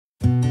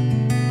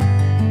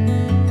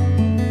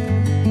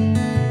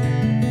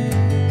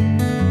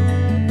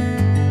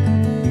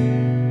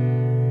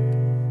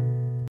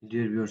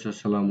Viewers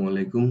আসসালামু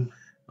আলাইকুম।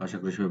 আশা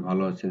করি সবাই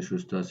ভালো আছেন,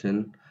 সুস্থ আছেন।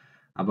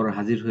 আবারও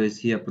হাজির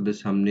হয়েছি আপনাদের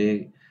সামনে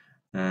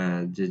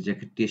যে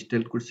জ্যাকেট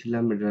টেক্সটাইল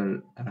করছিলাম এটার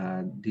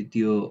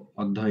দ্বিতীয়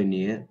অধ্যায়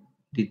নিয়ে,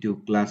 দ্বিতীয়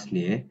ক্লাস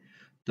নিয়ে।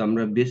 তো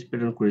আমরা বেস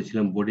প্যাটার্ন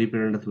করেছিলাম, বডি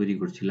প্যাটার্নটা তৈরি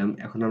করছিলাম।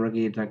 এখন আমরা কি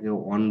এটাকে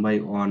ওয়ান বাই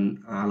ওয়ান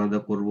আলাদা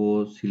করব,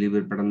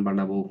 স্লিভের প্যাটার্ন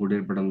বানাবো,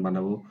 হুডের প্যাটার্ন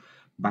বানাবো,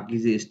 বাকি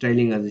যে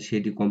স্টাইলিং আছে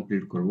সেটি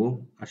কমপ্লিট করব।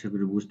 আশা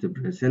করি বুঝতে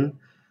পেরেছেন।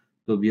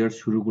 তো ভিউয়ার্স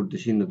শুরু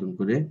করতেছি নতুন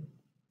করে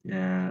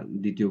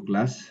দ্বিতীয়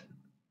ক্লাস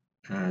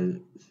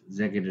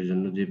জ্যাকেটের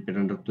জন্য যে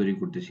প্যাটার্নটা তৈরি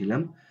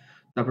করতেছিলাম।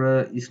 তো আপনারা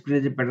স্ক্রিনে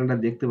যে প্যাটার্নটা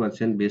দেখতে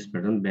পাচ্ছেন বেস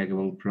প্যাটার্ন, ব্যাক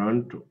এবং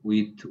front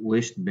with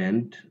waist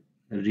band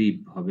rib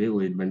হবে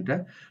ওয়েস্ট ব্যান্ডটা।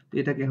 তো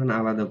এটাকে এখন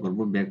আলাদা করব,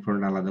 ব্যাক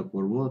ফ্রন্ট আলাদা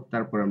করব,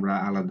 তারপর আমরা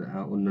আলাদা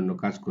অন্যান্য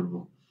কাজ করব।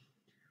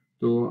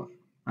 তো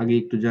আগে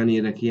একটু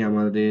জানিয়ে রাখি,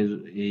 আমাদের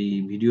এই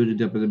ভিডিও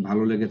যদি আপনাদের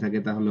ভালো লেগে থাকে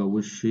তাহলে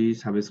অবশ্যই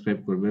সাবস্ক্রাইব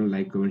করবেন,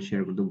 লাইক করবেন,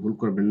 শেয়ার করতে ভুল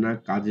করবেন না।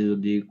 কাজে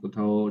যদি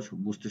কোথাও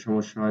বুঝতে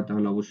সমস্যা হয়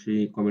তাহলে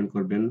অবশ্যই কমেন্ট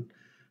করবেন,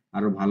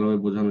 আরো ভালোভাবে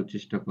বোঝানোর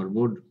চেষ্টা করব,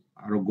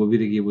 আরো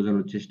গভীরে গিয়ে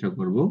বোঝানোর চেষ্টা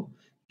করব।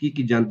 কি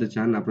কি জানতে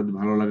চান, আপনাদের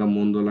ভালো লাগা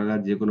মন্দ লাগা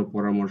যে কোনো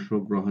পরামর্শ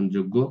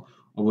গ্রহণযোগ্য,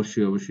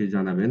 অবশ্যই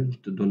জানাবেন।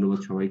 তো ধন্যবাদ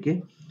সবাইকে।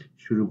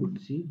 শুরু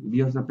করতেছি।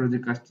 ভিউয়ার্স আপনারা যে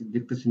কাজটি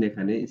দেখতেছেন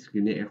এখানে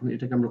স্ক্রিনে, এখন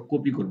এটাকে আমরা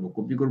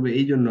কপি করব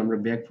এই জন্য আমরা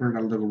ব্যাক ফ্রন্ট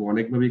আলাদা করব।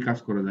 অনেকভাবেই কাজ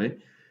করা যায়,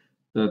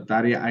 তো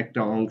তারই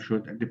আরেকটা অংশ,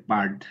 একটা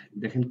পার্ট।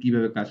 দেখেন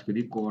কিভাবে কাজ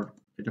করি।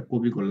 এটা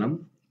কপি করলাম,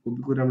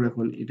 কপি করে আমরা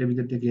এখন এটার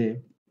ভিতর থেকে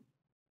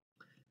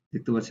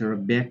দেখতে পাচ্ছেন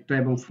আমরা ব্যাকটা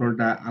এবং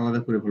ফ্রন্টটা আলাদা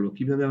করে ফেলবো।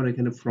 কিভাবে আমরা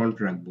এখানে ফ্রন্ট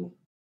রাখবো,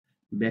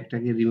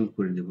 ব্যাকটাকে রিমুভ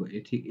করে দেবো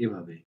ঠিক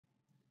এভাবে।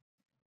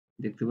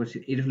 দেখতে পাচ্ছি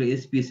এটা হলো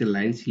এসপিএস এর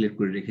লাইন সিলেক্ট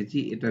করে রেখেছি,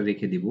 এটা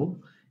রেখে দিব।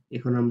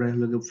 এখন আমরা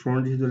হলো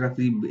ফ্রন্ট যেহেতু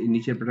রাখি,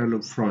 নিচের পাটা হলো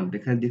ফ্রন্ট।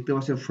 এখানে দেখতে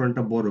পাচ্ছেন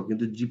ফ্রন্টটা বড়,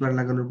 কিন্তু জিপার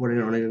লাগানোর পরে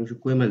অনেকাংশ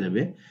কমে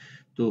যাবে।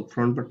 তো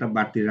ফ্রন্ট পার্টটা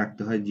বাড়তি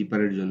রাখতে হয়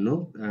জিপারের জন্য।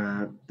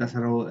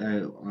 তাছাড়াও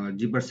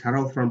জিপার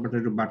ছাড়াও ফ্রন্ট পার্টটা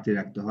একটু বাড়তি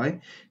রাখতে হয়,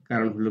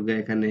 কারণ হলো গিয়ে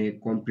এখানে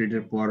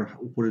কমপ্লিটের পর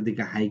উপরের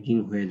দিকে হাইকিং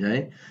হয়ে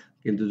যায়।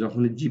 কিন্তু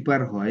যখন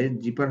জিপার হয়,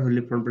 জিপার হলে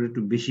ফ্রন্ট পার্ট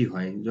একটু বেশি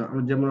হয়।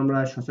 যেমন আমরা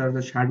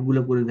সচরাচর শার্ট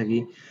গুলো করে থাকি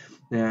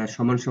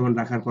সমান সমান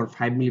রাখার পর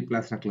 5 মিলি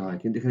প্লাস রাখলে হয়,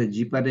 কিন্তু এখানে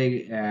জিপারে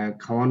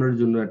খাওয়ানোর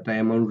জন্য একটা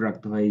অ্যামাউন্ট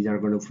রাখতে হয়, যার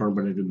কারণে ফ্রন্ট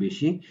পার্ট একটু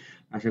বেশি।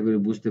 আশা করি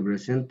বুঝতে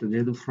পেরেছেন। তো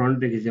যেহেতু ফ্রন্ট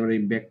রেখেছি, আমরা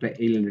এই ব্যাকটা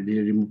এই লাইনে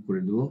দিয়ে রিমুভ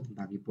করে দেবো,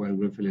 বাকি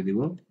পয়েন্টগুলো ফেলে দিব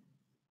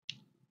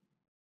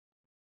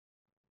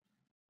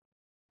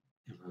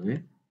এভাবে।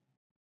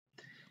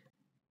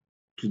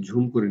 একটু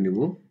ঝুম করে নিব।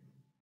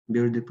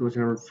 দেখতে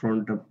পাচ্ছেন আমরা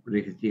ফ্রন্টটা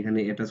রেখেছি, এখানে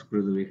অ্যাটাচ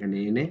করে দেবো, এখানে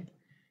এনে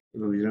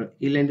এভাবে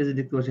এই লাইনটা যে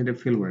দেখতে পাচ্ছেন এটা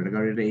ফেল করে না,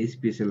 কারণ এটা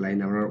এসপিএস এর লাইন।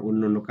 আমরা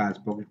অন্য কাজ,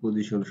 পকেট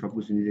পজিশন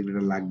সবকিছু নিতে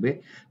এটা লাগবে,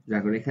 যার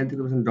কারণে এখান থেকে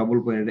পাচ্ছেন ডবল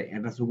পয়েন্ট, এটা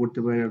অ্যাটাচও করতে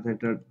পারেন, অর্থাৎ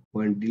একটা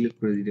পয়েন্ট ডিলিট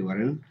করে দিতে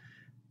পারেন।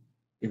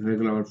 এভাবে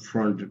গেল আমার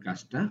ফ্রন্টের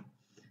কাজটা।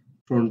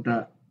 ফ্রন্টটা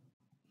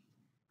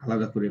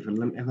আলাদা করে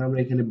ফেললাম। এখন আমরা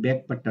এখানে ব্যাক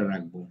পার্টটা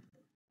রাখবো।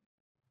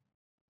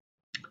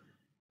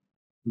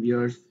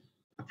 ভিউয়ার্স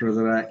আপনারা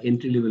যারা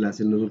এন্ট্রি লেভেল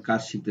আছেন, নতুন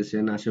কাজ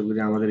শিখতেছেন, আশা করি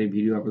আমাদের এই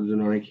ভিডিও আপনাদের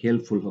জন্য অনেক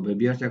হেল্পফুল হবে।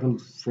 ভিউয়ার্স এখন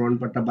ফ্রন্ট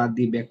পার্টটা বাদ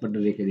দিয়ে ব্যাক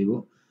পার্টটা রেখে দিব।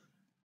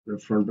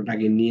 ফ্রন্ট পার্ট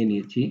আগে নিয়ে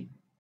নিয়েছি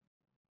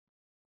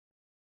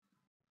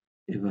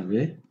এভাবে।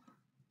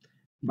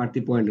 বাড়তি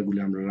পয়েন্টগুলো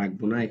আমরা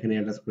রাখবো না, এখানে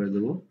অ্যাটাচ করে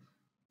দেব।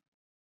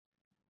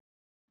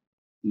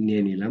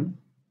 নিয়ে নিলাম,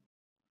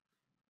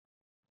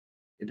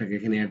 এটাকে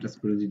এখানে অ্যাটাচ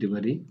করে দিতে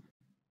পারি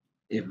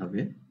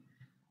এভাবে।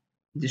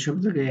 যেসব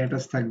জায়গায়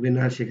অ্যাটাচ থাকবে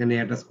না সেখানে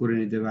অ্যাটাচ করে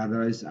নিতে হবে,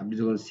 আদারওয়াইজ আপনি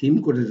যখন সিম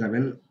করতে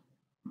যাবেন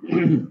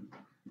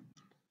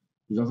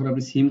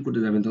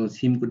তখন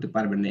সিম করতে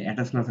পারবেন না।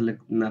 অ্যাটাচ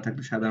না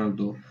থাকলে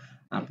সাধারণত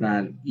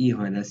আপনার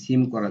হয় না,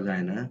 সিম করা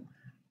যায় না।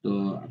 তো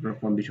আপনারা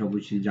কম বেশি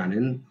অবশ্যই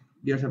জানেন।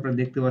 বিকজ আপনারা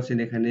দেখতে পাচ্ছেন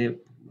এখানে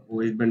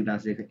ওয়েস্ট ব্যান্ড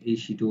আছে, এই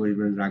শীটে ওয়েস্ট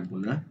ব্যান্ড রাখবো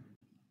না,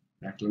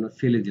 রাখলাম না,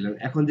 ফেলে দিলাম।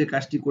 এখন যে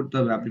কাজটি করতে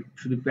হবে, আপনি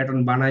শুধু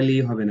প্যাটার্ন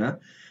বানাইলেই হবে না,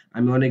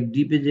 আমি অনেক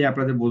ডিপে যে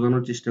আপনাদের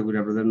বোঝানোর চেষ্টা করি।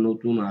 আপনাদের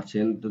নতুন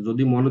আছেন তো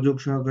যদি মনোযোগ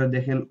সহকারে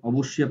দেখেন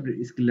অবশ্যই আপনার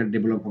স্কিলটা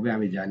ডেভেলপ হবে,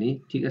 আমি জানি,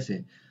 ঠিক আছে।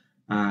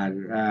 আর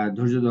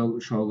ধৈর্য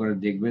সহকারে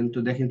দেখবেন। তো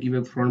দেখেন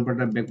কিভাবে ফ্রন্ট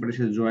পার্টটা ব্যাক পার্টের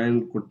সাথে জয়েন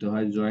করতে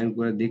হয়, জয়েন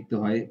করে দেখতে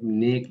হয়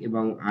নেক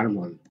এবং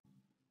আর্মহোল।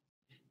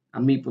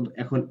 আমি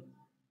এখন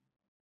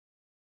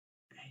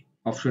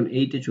অপশন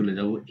 8 এ চলে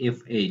যাব,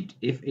 F8।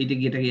 F8 এ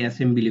গিয়ে এটাকে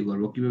অ্যাসেম্বলি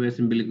করব। কিভাবে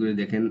অ্যাসেম্বলি করে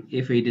দেখেন,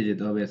 F8 এ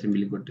যেতে হবে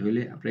অ্যাসেম্বলি করতে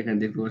হলে। আপনারা এখানে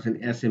দেখতে পাচ্ছেন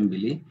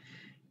অ্যাসেম্বলি,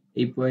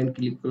 এই পয়েন্ট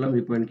ক্লিক করলাম,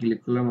 এই পয়েন্ট ক্লিক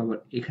করলাম, আবার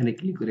এখানে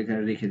ক্লিক করে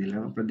এখানে রেখে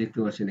দিলাম। আপনারা দেখতে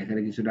পাচ্ছেন এখানে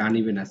কিছুটা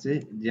আনইভেন আছে,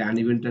 যে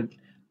আনইভেনটা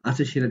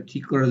আছে সেটা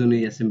ঠিক করার জন্য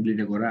এই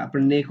অ্যাসেম্বলিটা করা।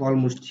 আপনার নেক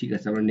অলমোস্ট ঠিক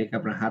আছে, আপনার নেক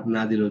আপনার হাত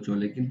না দিলেও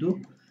চলে, কিন্তু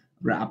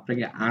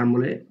আপনাকে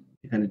আর্মহোলে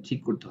এখানে ঠিক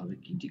করতে হবে।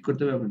 কি ঠিক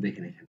করতে হবে আপনারা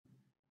দেখেন, এখানে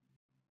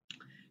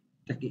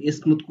এটাকে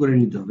স্মুথ করে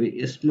নিতে হবে।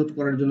 স্মুথ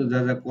করার জন্য যা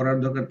যা করার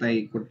দরকার তাই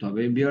করতে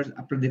হবে। ভিউয়ার্স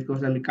আপনারা দেখতে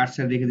পাচ্ছেন আমি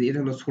কাটসার রেখে দিই, এটা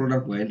হলো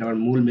শোল্ডার পয়েন্ট, আমার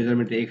মূল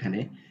মেজারমেন্ট এখানে।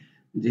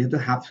 যেহেতু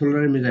হাফ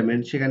শোল্ডারের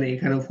মেজারমেন্ট, সেখানে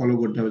এখানেও ফলো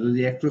করতে হবে। যদি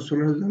একটু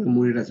শোল্ডার হতো তাহলে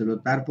মুড়িটা ছিল।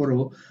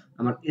 তারপরেও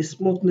আমার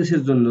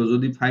স্মুথনেসের জন্য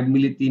যদি 5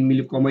 মিলি 3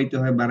 মিলি কমাইতে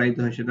হয় বাড়াইতে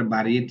হয়, সেটা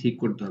বাড়িয়ে ঠিক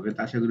করতে হবে।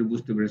 তা আশা করি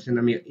বুঝতে পেরেছেন।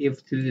 আমি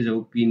F3 তে যাবো,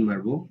 পিন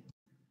মারবো,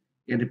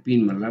 এটা পিন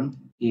মারলাম,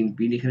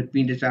 পিন। এখানে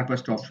পিনটা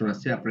 4-5টা অপশন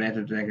আছে, আপনার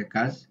একটা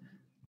কাজ।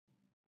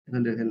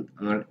 এখন দেখেন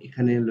আমার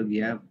এখানে হলো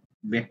গিয়া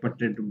ব্যাক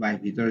পার্টটা একটু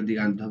ভিতরের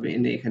দিকে আনতে হবে,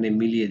 এনে এখানে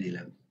মিলিয়ে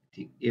দিলাম,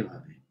 ঠিক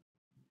এভাবে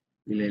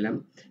মিলাইলাম।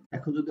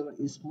 এখন যদি আমার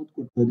স্মুথ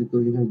করতে হয়, দেখো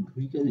এখানে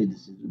ঢুইকা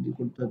দিতেছে, যদি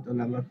করতে হয়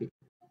তাহলে আমাকে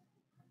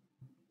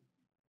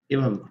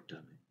এভাবে করতে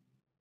হবে।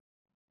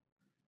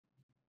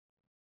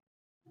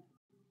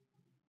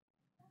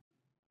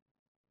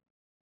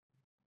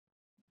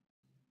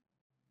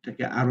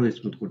 এটাকে আরো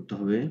স্মুথ করতে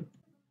হবে।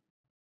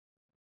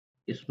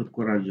 স্মুথ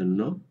করার জন্য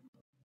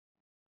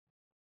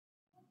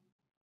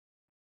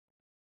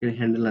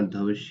হ্যান্ডেল আনতে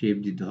হবে, শেপ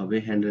দিতে হবে,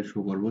 হ্যান্ডেল শো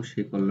করবো,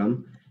 সে করলাম।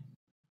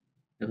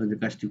 এখন যে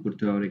কাজটি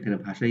করতে হবে এখানে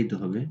ভাসাইতে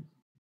হবে,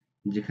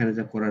 যেখানে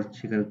যা করার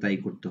সেখানে তাই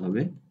করতে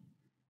হবে,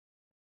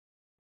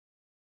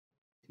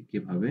 ঠিক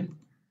এভাবে।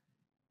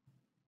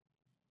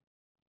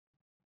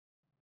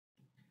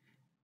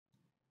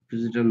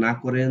 যেটা না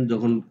করেন,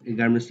 যখন এই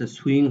গার্মেন্টসটা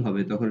সুইং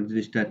হবে তখন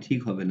জিনিসটা ঠিক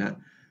হবে না।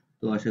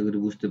 তো আশা করি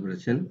বুঝতে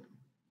পেরেছেন।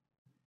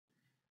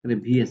 এখানে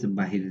ভি আছে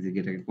বাহিরে থেকে,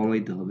 এটাকে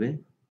কমাইতে হবে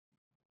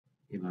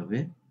এভাবে।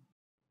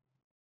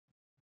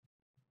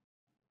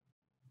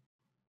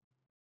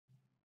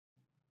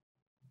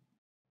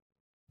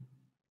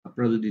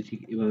 আপনারা যদি ঠিক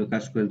এভাবে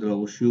কাজ করেন তাহলে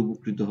অবশ্যই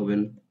উপকৃত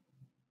হবেন।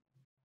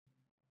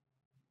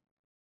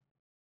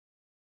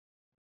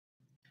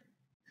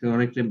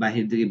 অনেকটা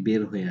বাহির থেকে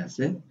বের হয়ে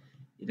আছে,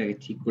 এটাকে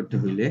ঠিক করতে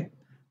হইলে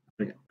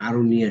আপনাকে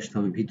আরো নিয়ে আসতে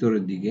হবে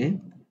ভিতরের দিকে।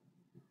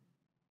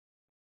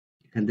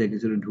 এখান থেকে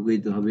কিছুটা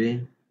ঢুকাইতে হবে,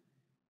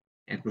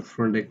 একটু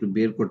ফ্রন্ট একটু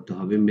বের করতে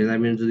হবে।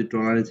 মেজারমেন্ট যদি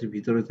টলারেন্সের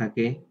ভিতরে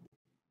থাকে,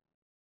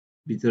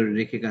 ভিতরে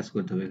রেখে কাজ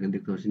করতে হবে। এখানে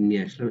দেখতে পাচ্ছেন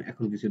নিয়ে আসলাম,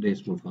 এখন কিছুটা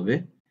স্মুথ হবে।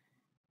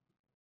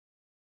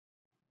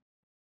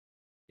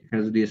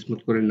 এখানে যদি স্মুথ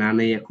করে না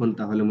নেই এখন,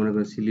 তাহলে মনে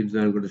করেন স্লিপ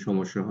জয়েন করতে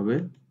সমস্যা হবে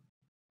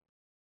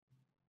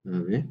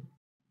এভাবে।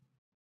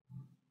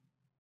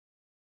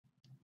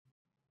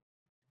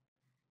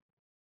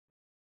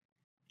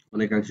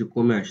 অনেকাংশ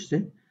কমে আসছে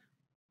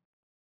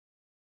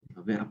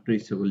এভাবে। আপনার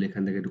ইচ্ছা করলে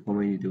এখান থেকে একটু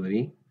কমাই নিতে পারি।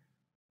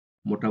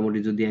 মোটামুটি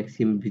যদি এক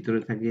সিম ভিতরে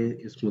থাকে,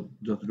 স্মুথ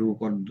যতটুকু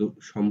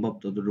সম্ভব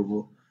ততটুকু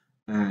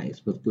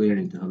স্মুথ করে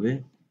নিতে হবে।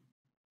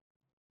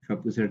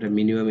 সবকিছুর একটা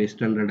মিনিমাম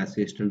স্ট্যান্ডার্ড আছে,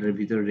 স্ট্যান্ডার্ডের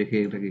ভিতরে রেখে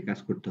এটাকে কাজ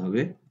করতে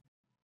হবে।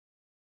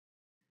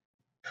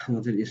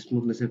 আমাদের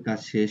স্মুথনেস এর কাজ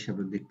শেষ,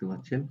 আপনারা দেখতে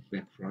পাচ্ছেন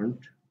ব্যাক ফ্রন্ট।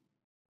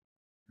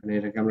 মানে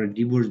এটাকে আমরা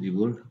ডিভোর্স দিব।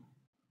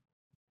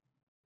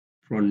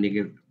 ফ্রন্ট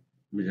নেকের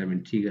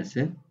মেজারমেন্ট ঠিক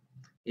আছে।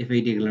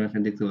 F8 এ গেলাম,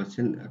 এখানে দেখতে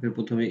পাচ্ছেন। এখন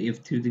প্রথমে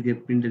F3 থেকে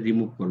পিনটা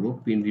রিমুভ করব।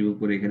 পিন রিমুভ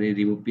করে এখানে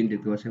রিমুভ পিন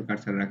দেখতে পাচ্ছেন,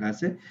 কার্সার রাখা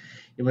আছে।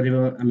 এবার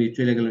আমি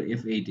চলে গেলাম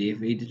F8 এ।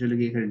 F8 এ চলে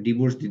গিয়ে এখানে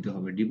ডিভোর্স দিতে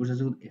হবে। ডিভোর্স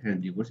আছে এখানে,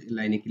 ডিভোর্স এই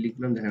লাইনে ক্লিক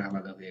করলাম, দেখেন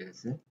আলাদা হয়ে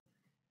গেছে।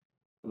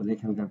 আমাদের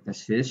এখানকার কাজ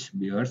শেষ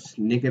ভিউয়ার্স,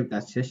 নেকের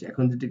কাজ শেষ।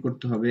 এখন যেটি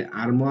করতে হবে,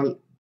 আর্মহোল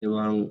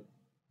এবং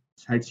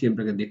সাইড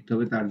সিএমটাকে দেখতে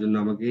হবে। তার জন্য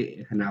আমাকে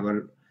এখানে আবার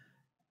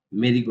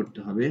মেরি করতে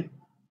হবে,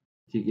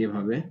 ঠিক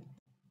এভাবে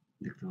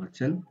দেখতে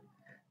পাচ্ছেন।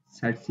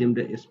 সাইড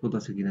সিএমটা স্মুথ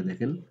আছে কিনা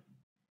দেখেন,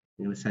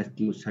 এখানে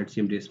সাইড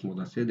সিএমটা স্মুথ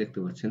আছে দেখতে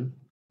পাচ্ছেন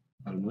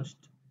অলমোস্ট।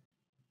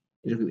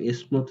 এরকম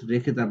স্মুথ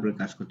রেখে তারপরে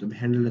কাজ করতে হবে।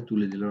 হ্যান্ডেলটা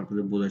তুলে দিলাম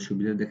আপনাদের বোঝার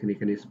সুবিধা, দেখেন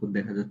এখানে স্মুথ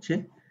দেখা যাচ্ছে।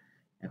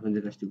 এখন যে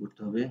কাজটি করতে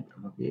হবে,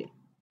 আমাকে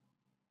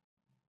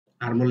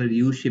আর্মহোলের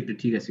ইউ শেপটা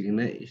ঠিক আছে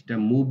কিনা, এটা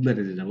মুভ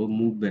ম্যারেজে যাব।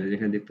 মুভ ম্যারেজ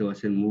এখানে দেখতে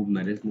পাচ্ছেন, মুভ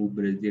ম্যারেজ। মুভ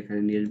ম্যারেজ দিয়ে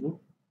এখানে নিয়ে আসবো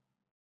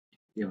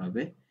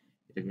এভাবে।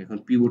 এটাকে এখন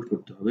পিভট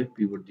করতে হবে,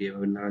 পিভট দিয়ে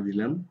এভাবে নাড়া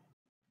দিলাম।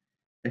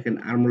 দেখেন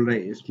আর্মহোলটা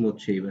স্মুথ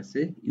শেপ আছে,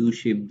 ইউ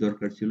শেপ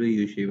দরকার ছিল,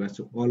 ইউ শেপ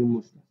আছে,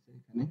 অলমোস্ট আছে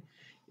এখানে।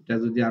 এটা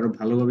যদি আরো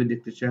ভালোভাবে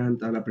দেখতে চান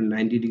তাহলে আপনি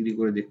 90 ডিগ্রি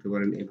করে দেখতে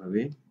পারেন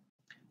এভাবে।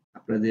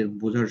 আপনাদের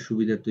বোঝার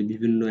সুবিধার্থে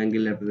বিভিন্ন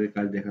অ্যাঙ্গেলে আপনাদের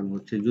কাজ দেখানো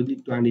হচ্ছে। যদি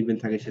একটু আনইভেন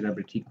থাকে সেটা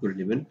আপনি ঠিক করে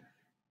নেবেন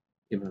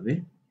এভাবে।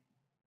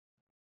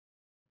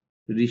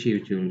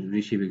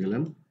 রিশেপে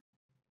গেলাম,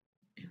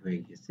 হয়ে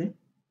গেছে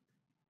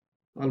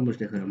অলমোস্ট।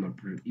 এখন আমার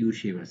ইউ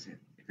শেপ আছে,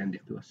 এখানে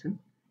দেখতে পাচ্ছেন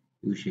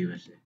ইউ শেপ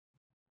আছে।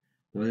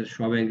 আমাদের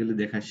সব অ্যাঙ্গেলে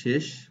দেখা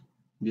শেষ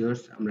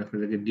ভিউয়ার্স। আমরা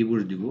আপনাদেরকে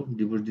ডিভোর্স দিব।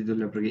 ডিভোর্স দিতে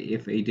হলে আপনাকে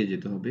F8 এ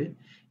যেতে হবে।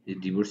 এই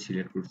ডিভোর্স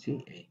সিলেক্ট করছি,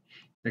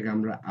 এটাকে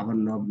আমরা আবার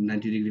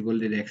 90 ডিগ্রি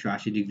করলে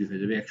 180 ডিগ্রি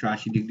হয়ে যাবে।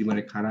 180 ডিগ্রি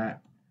মানে খাড়া,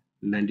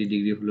 90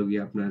 ডিগ্রি হলো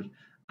গিয়ে আপনার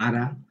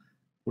আড়া,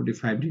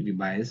 45 ডিগ্রি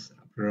বায়াস।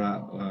 আপনারা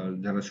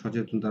যারা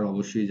সচেতন তারা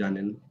অবশ্যই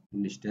জানেন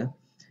জিনিসটা।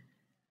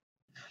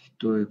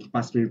 তো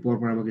 5 মিনিট পর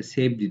পর আমাকে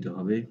সেভ দিতে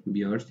হবে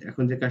ভিউয়ার্স।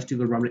 এখন যে কাজটি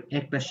করবো, আমরা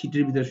একটা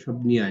শীটের ভিতরে সব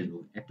নিয়ে আসবো।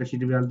 একটা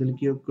শীটের ভিতরে আনতে হলে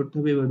কি করতে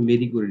হবে, এবার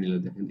মেরি করে নিলাম,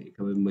 দেখেন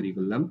এভাবে মেরি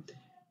করলাম।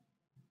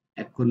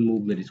 এখন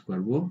মুভ ম্যারেজ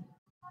করবো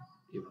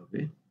এভাবে,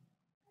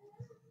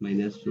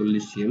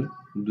 -40 cm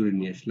দূরে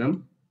নিয়ে আসলাম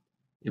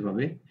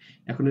এভাবে।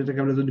 এখন এটাকে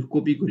আমরা যদি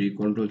কপি করি,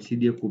 কন্ট্রোল সি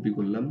দিয়ে কপি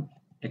করলাম,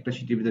 একটা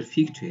শীটের ভিতরে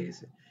ফিক্সড হয়ে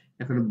গেছে।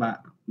 এখন বা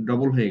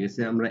ডবল হয়ে গেছে,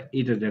 আমরা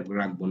এটা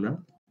রাখবো না।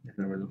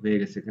 এখন আমাদের হয়ে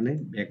গেছে, এখানে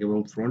ব্যাক এবং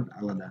ফ্রন্ট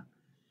আলাদা।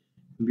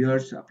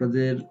 ভিউয়ার্স,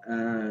 আপনাদের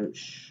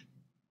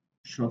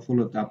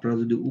সফলতা, আপনারা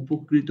যদি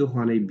উপকৃত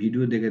হন এই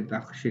ভিডিও দেখে,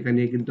 সেখানে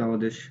কিন্তু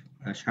আমাদের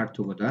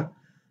সার্থকতা।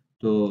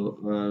 তো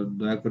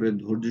দয়া করে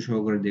ধৈর্য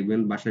সহকারে দেখবেন,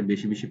 বাসায়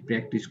বেশি বেশি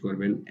প্র্যাকটিস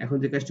করবেন। এখন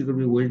যে কাজটি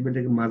করবি, ওয়েস্ট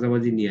ব্যান্ডটাকে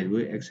মাঝামাঝি নিয়ে আসবো,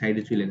 এক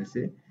সাইডে চলে গেছে,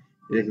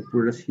 এটাকে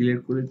পুরোটা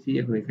সিলেক্ট করেছি।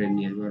 এখন এখানে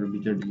নিয়ে আসবো, আরো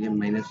ভিতর দিকে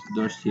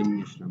 -10 cm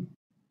নিয়ে আসলাম,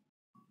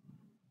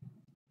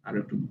 আরো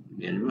একটু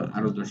নিয়ে আসবো,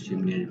 আরো 10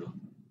 cm নিয়ে আসবো।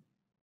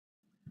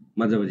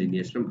 মাঝামাঝি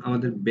নিয়ে আসলাম।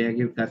 আমাদের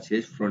ব্যাগের কাজ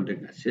শেষ, ফ্রন্টের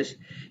কাজ শেষ।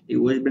 এই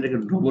ওয়েস্ট ব্যান্ডটাকে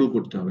ডবল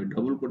করতে হবে।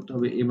 ডবল করতে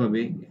হবে এভাবে,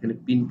 এখানে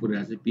পিন পড়ে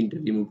আছে, পিনটা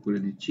রিমুভ করে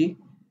দিচ্ছি।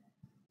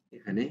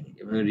 এখানে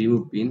এভাবে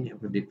রিমুভ পিন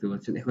আপনারা দেখতে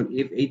পাচ্ছেন। এখন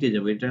F8 এ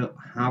যাবো। এটা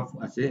হাফ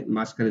আছে,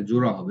 মাঝখানে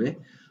জোড়া হবে।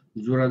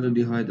 জোড়া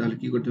যদি হয় তাহলে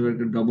কি করতে হবে?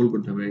 ডবল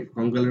করতে হবে।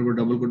 কঙ্কালের উপর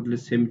ডবল করতে হলে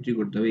সিমেট্রি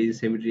করতে হবে। এই যে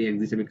সিমেট্রি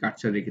এক্সিস আমি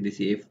কাটছাড় রেখে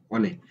দিয়েছি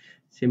F1 এ।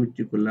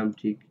 সিমেট্রি করলাম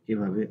ঠিক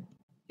এভাবে।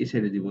 এই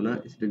সাইডে দিব না,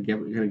 এই সাইডে গ্যাপ,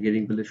 এখানে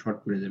গেরিং করলে শর্ট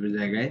পড়ে যাবে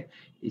জায়গায়।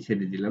 এই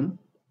সাইডে দিলাম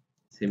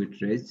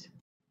সিমেট্রাইজ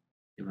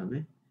এভাবে।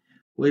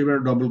 ওয়েস্ট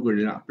ব্যান্ড ডবল করে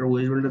নিলাম। আপনার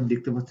ওয়েস্ট ব্যান্ডটা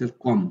দেখতে পাচ্ছেন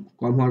কম।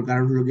 কম হওয়ার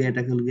কারণ হলো গিয়ে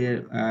এটাকে হলো গিয়ে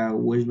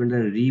ওয়েস্ট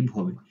ব্যান্ডের রিব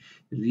হবে।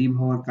 রিব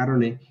হওয়ার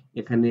কারণে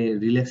এখানে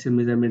রিল্যাক্সের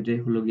মেজারমেন্টে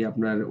হলো গিয়ে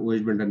আপনার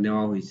ওয়েস্ট ব্যান্ডটা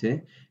নেওয়া হয়েছে।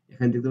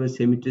 এখানে দেখতে পাবেন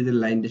সেমিট্রি যে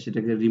লাইনটা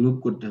সেটাকে রিমুভ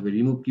করতে হবে।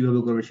 রিমুভ কিভাবে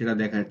করবে সেটা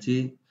দেখাচ্ছি।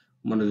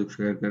 মনোযোগ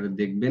সহকারে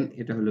দেখবেন।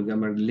 এটা হলো গিয়ে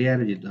আমার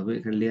লেয়ারে যেতে হবে।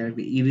 এখানে লেয়ারে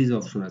একটা ইরেজ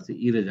অপশন আছে।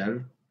 ইরেজার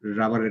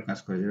রাবারের কাজ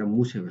করে, যেটা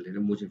মুছে ফেলে।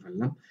 এটা মুছে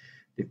ফেললাম।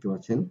 দেখতে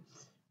পাচ্ছেন।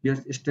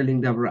 জাস্ট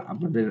স্টাইলিংটা আমরা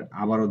আপনাদের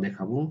আবারও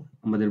দেখাবো।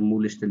 আমাদের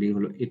মূল স্টাইলিং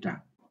হলো এটা।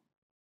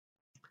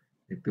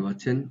 দেখতে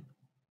পাচ্ছেন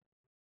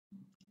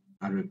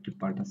আরো একটি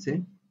পার্ট আছে।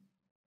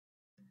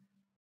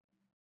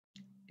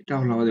 এটা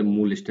হলো আমাদের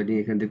মূল স্টাইলিং।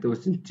 এখানে দেখতে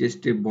পাচ্ছেন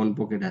চেস্টে বন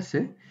পকেট আছে,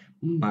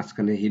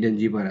 মাঝখানে হিডেন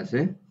জিপার আছে।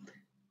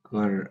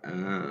 আবার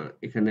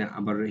এখানে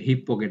আবার হিপ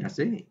পকেট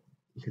আছে।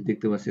 এখানে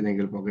দেখতে পাচ্ছেন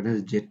অ্যাঙ্গেল পকেট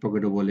আছে, জেট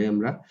পকেটও বলে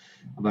আমরা।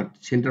 আবার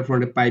সেন্টার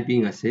ফ্রন্টে পাইপিং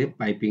আছে,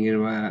 পাইপিং এর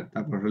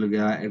তারপর হলো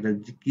গিয়া একটা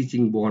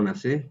কিচিং বন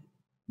আছে,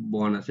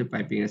 বন আছে,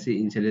 পাইপিং আছে।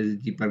 ইনসাইডে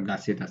জিপার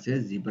গাসেট আছে,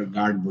 জিপার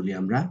গার্ড বলি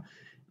আমরা।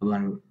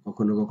 আবার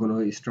কখনো কখনো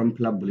স্ট্রম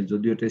ফ্লাপ বলি,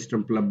 যদিও এটা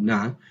স্ট্রম ফ্লাপ না।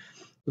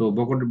 তো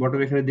বটম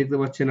এখানে দেখতে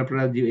পাচ্ছেন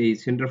আপনারা যে এই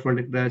সেন্টার ফ্রন্ট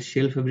একটা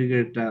শেল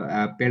ফেব্রিকের একটা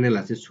প্যানেল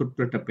আছে, ছোট্ট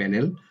একটা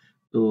প্যানেল।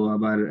 তো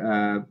আবার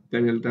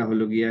প্যানেলটা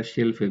হলো গিয়া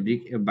শেল ফেব্রিক,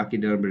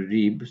 বাকিটা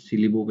রিব,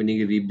 স্লিপ ওপেনিং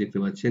এর রিব দেখতে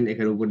পাচ্ছেন।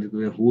 এখানে উপর দেখতে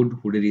পাচ্ছেন হুড,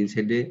 হুডের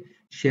ইনসাইডে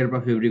শেরপা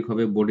ফেব্রিক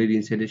হবে, বোর্ডের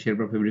ইনসাইডে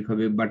শেরপা ফেব্রিক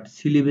হবে, বাট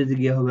স্লিভে যে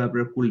গিয়ে হবে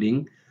আপনার কুলিং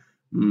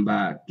বা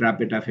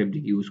ট্রাপেটা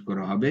ফেব্রিক ইউজ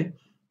করা হবে।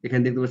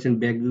 এখানে দেখতে পাচ্ছেন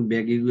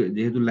ব্যাগ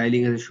যেহেতু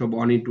লাইনিং আছে সব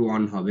অন ইন্টু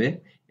অন হবে।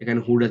 এখানে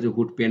হুড আছে,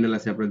 হুড প্যানেল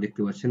আছে, আপনারা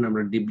দেখতে পাচ্ছেন।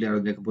 আমরা ডিপলি আরো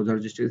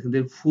বোঝানোর চেষ্টা করছি।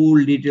 ফুল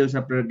ডিটেলস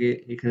আপনাকে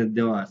এখানে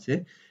দেওয়া আছে।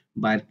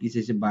 বাইরের কি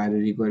চাইছে,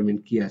 বাইরের রিকোয়ারমেন্ট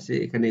কি আছে,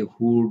 এখানে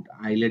হুড,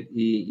 আইলেট,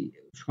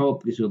 সব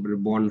কিছু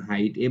বন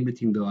হাইট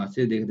এভরিথিং দেওয়া আছে।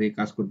 দেখে দেখে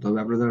কাজ করতে হবে।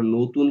 আপনারা যারা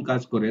নতুন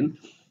কাজ করেন,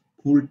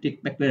 ফুল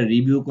টেকপ্যাকটা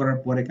রিভিউ করার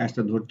পরে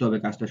কাজটা ধরতে হবে,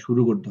 কাজটা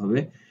শুরু করতে হবে।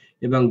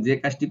 এবং যে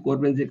কাজটি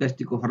করবেন, যে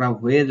কাজটি করা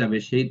হয়ে যাবে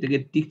সেই থেকে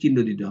টিক চিহ্ন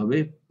দিতে হবে।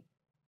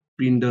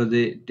 প্রিন্ট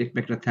যে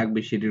টেকপ্যাকটা থাকবে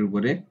সেটির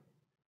উপরে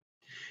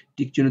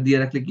টিক চিহ্ন দিয়ে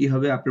রাখলে কি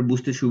হবে, আপনার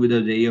বুঝতে সুবিধা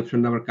হবে যে এই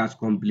অপশনটা আমার কাজ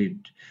কমপ্লিট।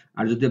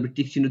 আর যদি আপনি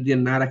টিক চিহ্ন দিয়ে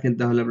না রাখেন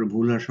তাহলে আপনার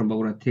ভুল হওয়ার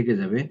সম্ভাবনা থেকে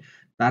যাবে।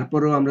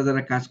 তারপরেও আমরা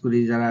যারা কাজ করি,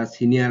 যারা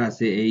সিনিয়র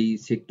আছে এই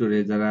সেক্টরে,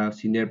 যারা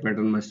সিনিয়র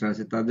প্যাটার্ন মাস্টার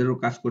আছে, তাদেরও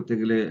কাজ করতে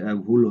গেলে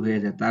ভুল হয়ে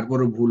যায়,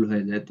 তারপরেও ভুল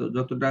হয়ে যায়। তো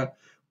যতটা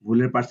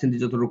ভুলের পার্সেন্টেজ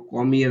যতটা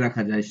কমিয়ে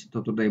রাখা যায়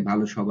ততটাই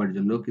ভালো সবার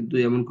জন্য। কিন্তু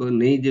এমন করে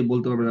নেই যে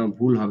বলতে পারবেন আমার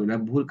ভুল হবে না,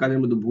 ভুল কাজের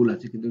মধ্যে ভুল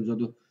আছে, কিন্তু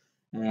যত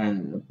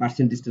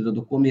পার্সেন্টেজটা যত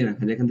কমিয়ে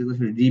রাখা যায়। এখান থেকে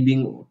রিবিং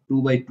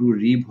 2x2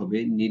 রিব হবে,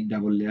 নিট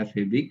ডাবল লেয়ার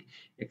ফেব্রিক।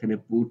 এখানে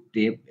পুট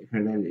টেপ,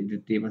 এখানে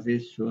টেপ আছে,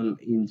 শোন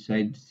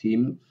inside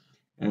SIM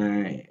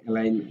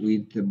align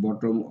with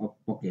bottom of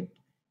pocket.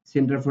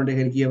 Centre front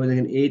এখানে কি হবে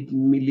দেখেন, 8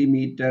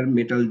 millimetre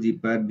metal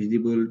zipper,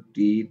 visible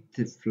teeth,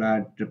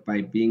 flat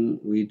piping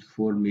with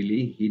 4 milli,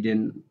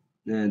 hidden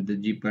the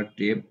zipper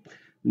tape,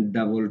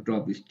 double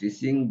top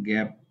stitching,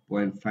 gap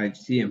 0.5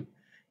 cm,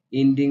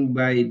 ending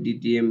by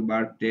DTM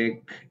bar tack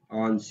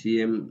on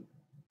cm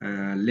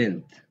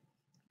length.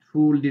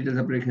 Full details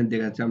আপনার এখানে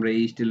দেখাচ্ছে। আমরা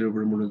এই স্টাইলের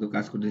উপর মূলত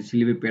কাজ করতেছি।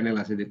 স্লিভে প্যানেল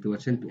আছে দেখতে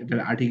পাচ্ছেন, এটার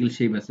আর্টিকেল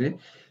শেপ আছে।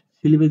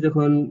 স্লিভে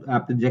যখন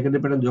আপনি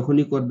জ্যাকেটের প্যাটার্ন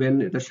যখনই করবেন,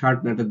 এটা শার্ট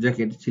না, এটা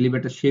জ্যাকেট, স্লিভে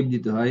একটা শেপ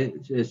দিতে হয়।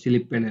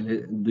 স্লিভ প্যানেলে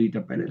দুইটা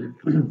প্যানেলের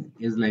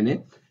এজ লাইনে,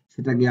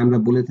 সেটাকে আমরা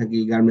বলে থাকি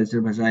গার্মেন্টস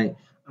এর ভাষায়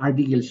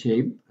আর্টিকেল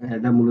শেপ।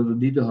 এটা মূলত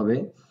দিতে হবে।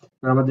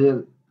 তো আমাদের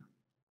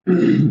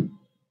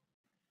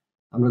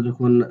আমরা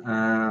যখন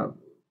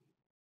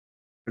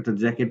একটা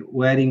জ্যাকেট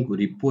ওয়ারিং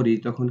করি, পরি,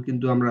 তখন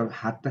কিন্তু আমরা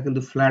হাতটা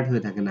কিন্তু ফ্ল্যাট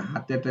হয়ে থাকে না,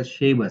 হাতে একটা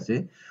শেপ আছে।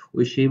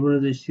 ওই শেপ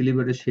অনুযায়ী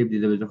সিলিভারের শেপ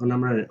দিতে হবে। যখন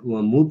আমরা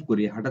মুভ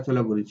করি,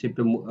 হাঁটাচলা করি,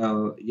 শেপটা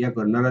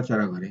করে,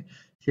 নাড়াচাড়া করে,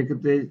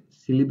 সেক্ষেত্রে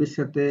স্লিভের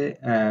সাথে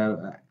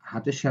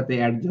হাতের সাথে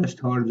অ্যাডজাস্ট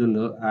হওয়ার জন্য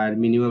আর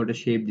মিনিমাম একটা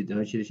শেপ দিতে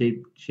হয়।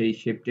 সেই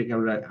শেপটাকে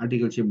আমরা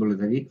আর্টিকেল শেপ বলে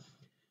থাকি।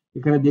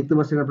 এখানে দেখতে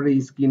পাচ্ছেন আপনার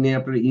স্ক্রিনে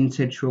আপনার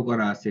ইনসাইড শো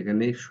করা আছে,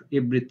 এখানে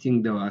এভরিথিং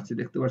দেওয়া আছে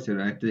দেখতে পাচ্ছেন।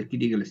 একটা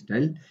ক্রিটিক্যাল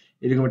স্টাইল,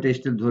 এরকম একটা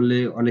স্টাইল ধরলে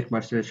অনেক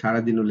মাস্টারের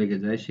সারাদিনও লেগে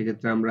যায়।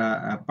 সেক্ষেত্রে আমরা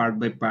পার্ট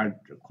বাই পার্ট,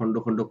 খন্ড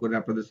খন্ড করে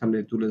আপনাদের সামনে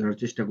তুলে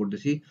ধরার চেষ্টা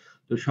করতেছি।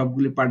 তো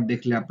সবগুলি পার্ট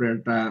দেখলে আপনারা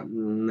একটা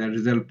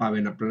রেজাল্ট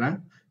পাবেন আপনারা,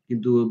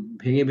 কিন্তু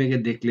ভেঙে ভেঙে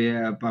দেখলে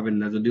পাবেন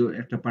না। যদিও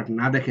একটা পার্ট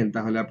না দেখেন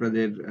তাহলে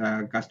আপনাদের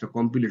কাজটা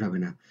কমপ্লিট হবে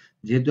না।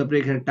 যেহেতু আপনি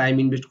এখানে টাইম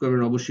ইনভেস্ট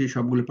করবেন, অবশ্যই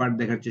সবগুলো পার্ট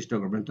দেখার চেষ্টা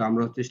করবেন। তো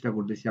আমরাও চেষ্টা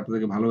করতেছি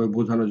আপনাদেরকে ভালোভাবে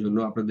বোঝানোর জন্য,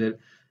 আপনাদের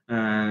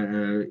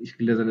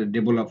স্কিলটা যেন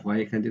ডেভেলপ হয়।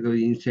 এখান থেকে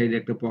ইনসাইড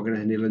একটা পকেট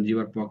আছে, নিলাম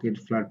zipper pocket,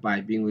 flat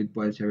piping with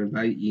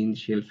 0.75 in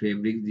shell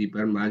fabric,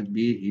 zipper must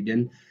be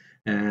hidden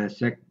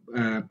sec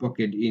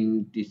pocket in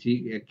TC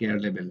care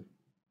level.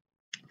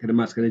 এখানে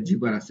মাঝখানে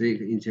জিপার আছে,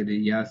 ইনসাইডে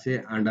ইয়া আছে,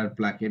 আন্ডার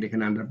প্লাকেট,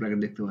 এখানে আন্ডার প্লাকেট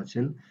দেখতে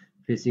পাচ্ছেন,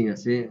 ফেসিং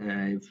আছে,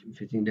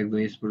 ফেসিংটা একদম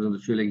এস পর্যন্ত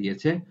চলে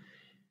গিয়েছে,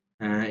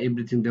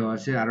 এভরিথিং দেওয়া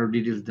আছে, আরো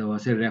ডিটেলস দেওয়া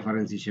আছে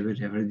রেফারেন্স হিসেবে।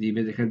 রেফারেন্স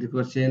ইমেজ এখানে দেখতে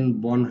পাচ্ছেন,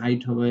 বন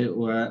হাইট হবে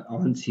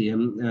 1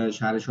 cm,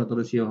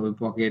 17.5 cm হবে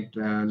পকেট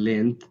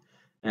লেন্থ,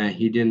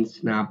 হিডেন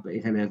স্ন্যাপ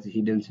এখানে আছে,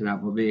 হিডেন স্ন্যাপ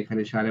হবে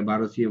এখানে,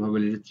 12.5 cm হবে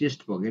চেস্ট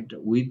পকেট,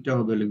 উইথটা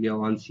হবে হলো গিয়ে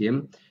 1 cm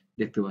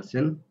দেখতে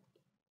পাচ্ছেন।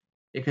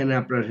 এখানে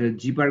আপনার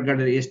জিপার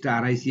গার্ডের এসটা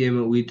 2.5 cm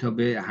উইথ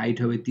হবে, হাইট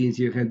হবে 3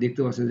 cm, এখানে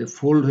দেখতে পাচ্ছেন যে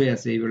ফোল্ড হয়ে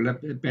আছে এইগুলা,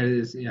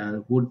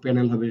 হুড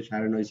প্যানেল হবে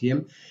 9.5 cm,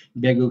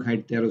 ব্যাগ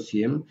হাইট 13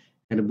 cm,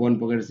 এখানে বন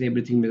পকেট আছে,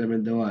 এভরিথিং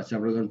মেজারমেন্ট দেওয়া আছে।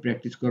 আপনারা যখন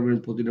প্র্যাকটিস করবেন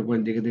প্রতিটা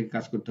পয়েন্ট দেখে দেখে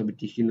কাজ করতে হবে,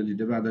 টিক চিহ্ন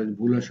দিতে হবে, আদারওয়াইজ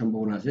ভুল হওয়ার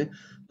সম্ভাবনা আছে।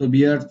 তো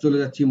বিয়ার চলে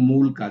যাচ্ছি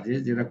মূল কাজে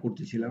যেটা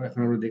করতেছিলাম, এখন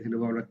আমরা দেখে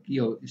নেবো আমরা কি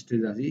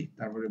স্টেজ আছি,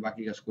 তারপরে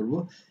বাকি কাজ করব।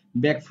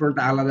 ব্যাক ফ্রন্ট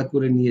আলাদা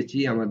করে নিয়েছি,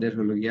 আমাদের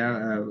হলো গিয়া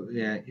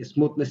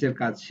স্মুথনেস এর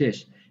কাজ শেষ।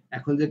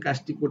 এখন যে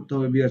কাজটি করতে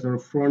হবে ভিউয়ার্স,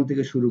 আমরা ফ্রন্ট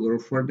থেকে শুরু করব।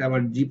 ফ্রন্টে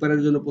আমার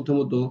জিপারের জন্য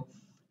প্রথমত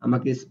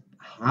আমাকে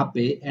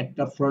হাফে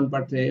একটা ফ্রন্ট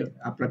পার্টে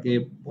আপনাকে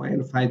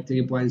 0.5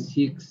 থেকে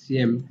 0.6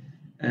 cm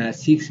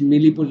 6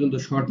 মিলি পর্যন্ত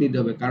শর্ট নিতে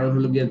হবে। কারণ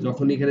হলো গিয়ে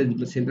যখন এখানে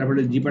সেন্টার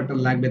পার্টে জিপারটা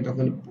লাগবে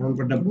তখন ফ্রন্ট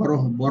পার্টটা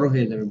বড়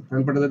হয়ে যাবে,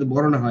 ফ্রন্ট পার্টটা যাতে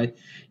বড় না হয়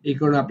এই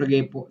কারণে আপনাকে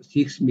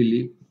 6 মিলি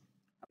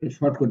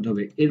শর্ট করতে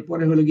হবে।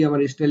 এরপরে হলো গিয়ে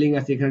আমার স্টাইলিং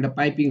আছে, এখানে একটা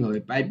পাইপিং হবে,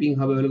 পাইপিং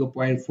হবে হলো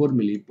 0.4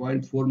 মিলি,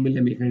 0.4 মিলি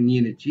আমি এখানে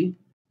নিয়ে নিচ্ছি,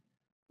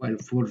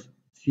 0.4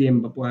 cm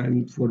বা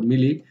 0.4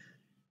 মিলি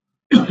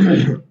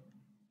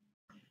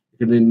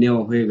এখানে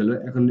নেওয়া হয়ে গেল।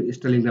 এখন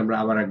স্টাইলিংটা আমরা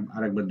আবার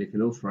আরেকবার দেখে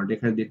নেব। ফ্রন্ট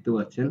এখানে দেখতে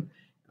পাচ্ছেন,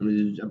 আমি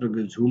যদি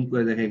আপনাকে জুম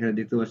করে দেখাই, এখানে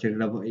দেখতে পাচ্ছেন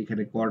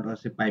এখানে কর্ড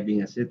আছে, পাইপিং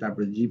আছে,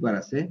 তারপরে জিপার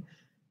আছে,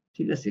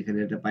 ঠিক আছে, এখানে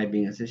একটা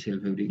পাইপিং আছে শেল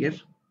ফেব্রিকের,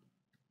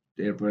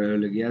 এরপরে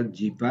হলো গিয়া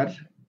জিপার।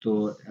 তো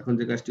এখন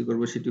যে কাজটি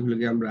করবো সেটি হলো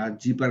গিয়ে আমরা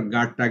জিপার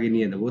গার্ডটা আগে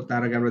নিয়ে নেব।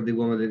 তার আগে আমরা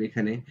দেখবো আমাদের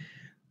এখানে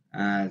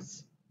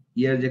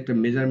ইয়ার যে একটা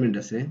মেজারমেন্ট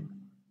আছে,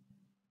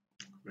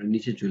 আমরা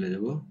নিচে চলে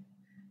যাব।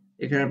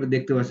 এখানে আপনি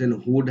দেখতে পাচ্ছেন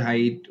hood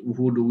height,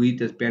 hood with,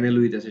 panel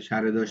with আছে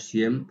 10.5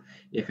 cm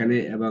এখানে,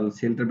 এবং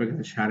সেন্টার ব্যাক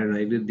আছে 9.5,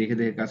 এগুলো দেখে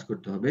দেখে কাজ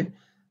করতে হবে।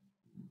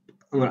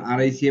 আমার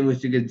 2.5 cm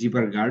হচ্ছে গিয়ে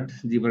জিপার গার্ড,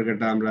 জিপার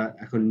গার্ডটা আমরা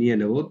এখন নিয়ে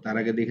নেব। তার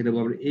আগে দেখে নেবো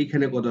আমরা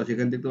এইখানে কত আছে।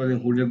 এখানে দেখতে পাচ্ছেন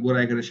হুডের গোড়া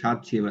এখানে 7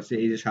 cm আছে,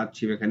 এই যে 7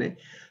 cm এখানে,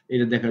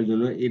 এটা দেখার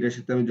জন্য এটার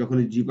সাথে আমি যখন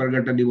জিপার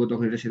গার্ডটা নিব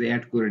তখন এটার সাথে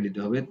অ্যাড করে নিতে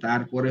হবে।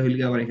 তারপরে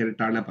হইলে আবার এখানে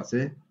টার্ন আপ আছে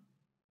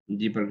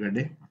জিপার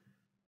গার্ডে।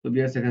 তো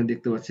ভিউয়ার্স এখানে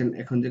দেখতে পাচ্ছেন,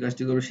 এখন যে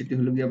কাজটি করবো সেটি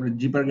হলো গিয়ে আমরা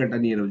জিপার গার্ডটা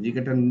নিয়ে নেবো।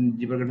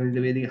 জিপার গার্ডটা নিতে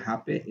হবে এদিকে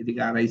হাফে,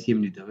 এদিকে 2.5 cm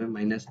নিতে হবে,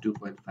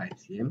 -2.5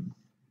 cm।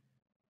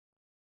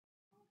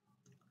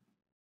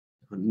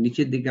 এখন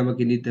নিচের দিকে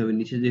আমাকে নিতে হবে,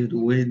 নিচে যেহেতু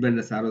ওয়েস্ট ব্যান্ড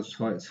আছে আরো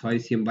 6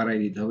 cm বাড়াই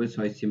নিতে হবে।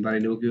 6 cm বাড়াই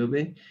নেবো কিভাবে,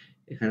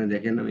 এখানে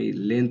দেখেন আমি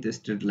লেন্থ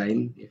স্ট্রেট লাইন,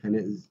 এখানে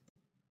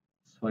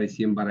 6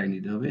 cm বাড়াই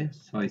নিতে হবে,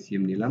 6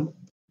 cm নিলাম,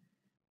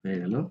 হয়ে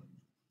গেল।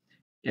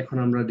 এখন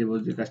আমরা দেবো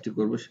যে কাজটি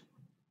করবো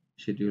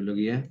সেটি হলো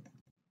গিয়ে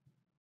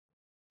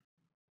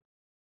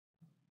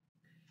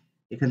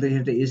এখান থেকে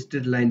একটা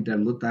স্ট্রেট লাইন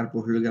টানবো, তারপর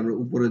হলো গিয়ে আমরা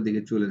উপরের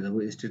দিকে চলে যাব।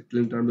 স্ট্রেট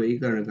লাইন টানবো এই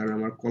কারণে, কারণ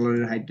আমার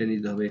কলারের হাইটটা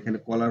নিতে হবে। এখানে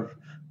কলার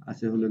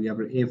আছে হলো গিয়ে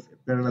আমরা এফ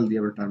প্যারালাল দিয়ে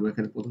আমরা টানবো।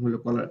 এখানে প্রথম হলো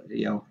কলার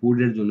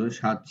হুডের জন্য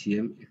 7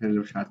 cm, এখানে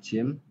হলো 7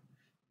 cm,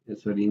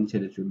 সরি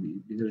ইনসাইডে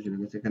ভিতরে চলে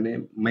গেছে, এখানে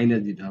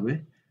মাইনাস দিতে হবে,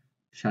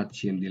 7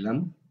 cm দিলাম।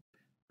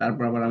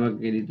 তারপর আবার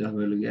আমাকে দিতে হবে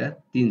হলো গিয়ে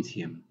 3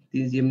 cm,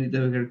 3 cm নিতে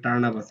হবে। এখানে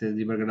টার্ন আপ আছে,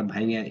 জিপার কাটা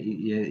ভাঙে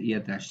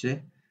ইয়াতে আসছে,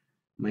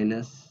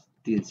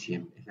 -3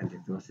 cm এখানে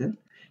দেখতে পাচ্ছেন,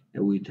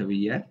 উইথ হবে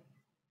ইয়া।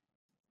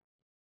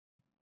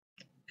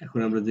 এখন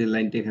আমরা যে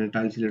লাইনটা এখানে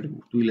টানছিলাম এটা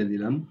তুলে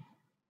দিলাম,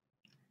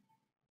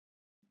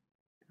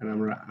 আর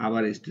আমরা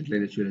আবার স্ট্রেট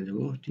লাইনে চলে যাব,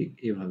 ঠিক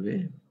এভাবে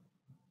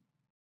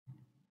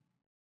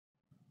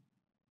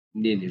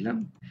নিয়ে নিলাম।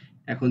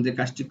 এখন যে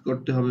কাজটি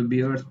করতে হবে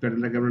ভিউয়ার্স,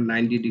 প্যাটার্নটাকে আমরা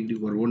 90 ডিগ্রি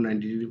করব,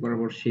 90 ডিগ্রি করার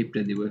পর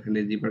শেপটা দিব। এখানে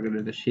জিপার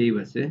কাটার একটা শেপ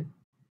আছে,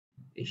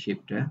 এই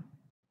শেপটা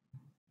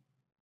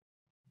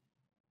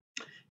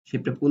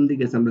কোন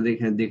দিকে আছে আমরা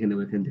এখানে দেখে নেব।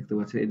 এখানে দেখতে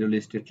পাচ্ছেন এটা হলো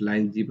স্ট্রেট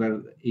লাইন, জিপার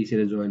এই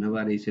সাইডে জয়েন হবে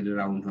আর এই সাইডে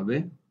রাউন্ড হবে।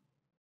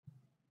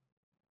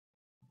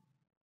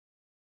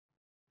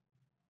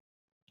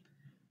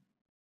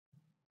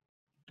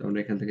 তো আমরা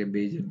এখান থেকে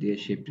বেজের দিয়ে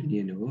শেপটা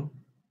নিয়ে নেব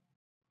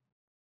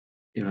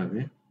এভাবে।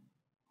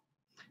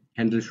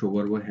 হ্যান্ডেল শো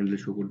করবো, হ্যান্ডেল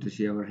শো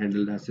করতেছি, আবার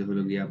হ্যান্ডেলটা আছে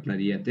হলো গিয়ে আপনার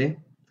ইয়াতে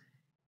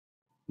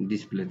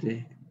ডিসপ্লেতে,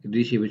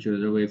 রিশেপে চলে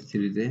যাবো F3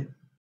 তে,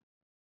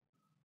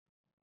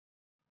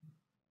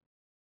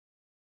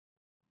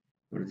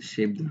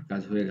 শেপ দেওয়ার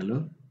কাজ হয়ে গেল।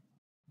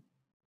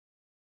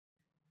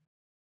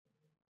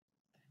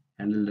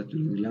 হ্যান্ডেলটা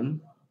তুলে দিলাম,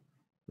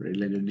 এই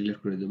লাইনটা ডিলিট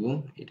করে দেবো,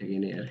 এটাকে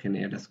এখানে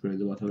অ্যাটাচ করে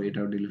দেবো, অথবা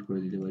এটাও ডিলিট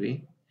করে দিতে পারি,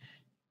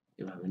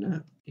 এভাবে না,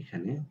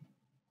 এখানে,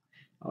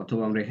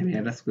 অথবা আমরা এখানে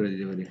অ্যাটাচ করে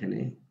দিতে পারি, এখানে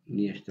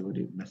নিয়ে আসতে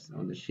পারি। ব্যাস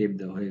আমাদের শেপ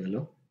দেওয়া হয়ে গেল।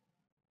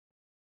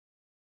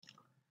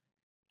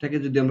 এটাকে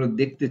যদি আমরা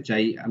দেখতে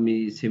চাই, আমি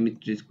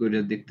সিমেট্রি করে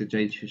দেখতে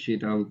চাই,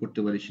 সেটাও করতে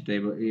পারি। সেটা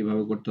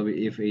এইভাবে করতে হবে,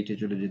 F8 এ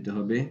চলে যেতে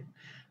হবে।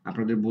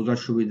 আপনাদের বোঝার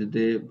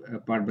সুবিধাতে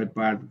পার্ট বাই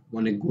পার্ট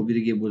অনেক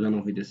গভীরে গিয়ে বোঝানো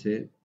হইতেছে,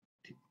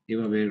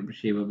 এভাবে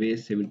সেইভাবে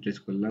সিমেট্রি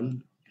করলাম।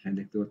 এখানে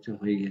দেখতে পাচ্ছেন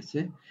হয়ে গেছে।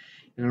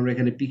 এখন আমরা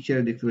এখানে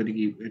পিকচারে দেখতে পারি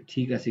কি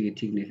ঠিক আছে কি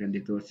ঠিক নেই। এখানে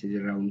দেখতে পাচ্ছি যে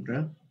রাউন্ডটা,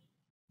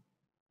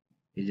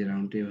 এই যে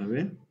রাউন্ডটা এভাবে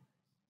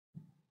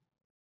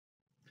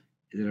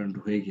রাউন্ড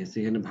হয়ে গেছে।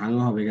 এখানে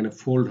ভাঙা হবে, এখানে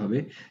ফোল্ড হবে,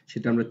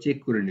 সেটা আমরা চেক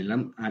করে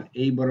নিলাম। আর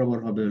এই বরাবর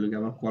হবে হলো কি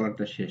আমার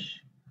কলারটা শেষ,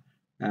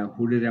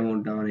 হুডের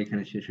অ্যামাউন্টটা আমার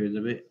এখানে শেষ হয়ে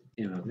যাবে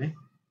এভাবে।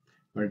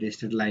 আমরা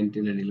স্ট্রেট লাইন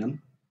টেনে নিলাম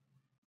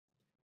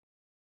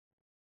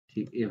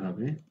ঠিক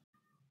এভাবে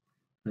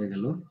হয়ে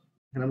গেল।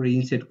 এখানে আমরা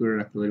ইনসেট করে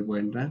রাখতে পারি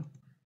পয়েন্টটা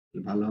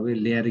ভালো হবে।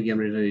 লেয়ারে গিয়ে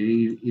আমরা এটা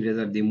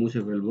ইরেজার দিয়ে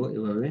মুছে ফেলবো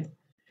এভাবে।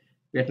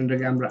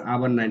 প্যাটার্নটাকে আমরা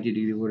আবার 90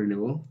 ডিগ্রি করে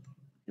নেব,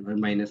 এবার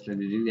 -90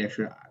 ডিগ্রি,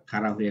 100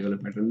 খারাপ হয়ে গেল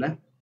প্যাটার্নটা।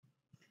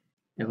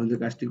 এখন যে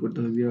কাজটি করতে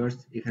হবে ভিউয়ার্স,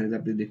 এখানে যে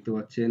আপনি দেখতে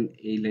পাচ্ছেন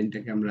এই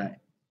লাইনটাকে আমরা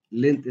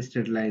লেন্থ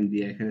স্ট্রেট লাইন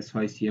দিয়ে এখানে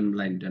 6 সিএম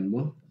লাইন টানবো,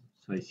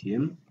 6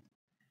 সিএম।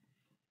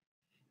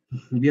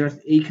 ভিউয়ার্স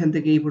এইখান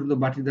থেকে এই পর্যন্ত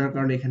বাড়তি দেওয়ার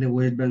কারণে এখানে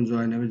ওয়েস্ট ব্যান্ড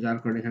জয়েন হবে, যার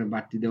কারণে এখানে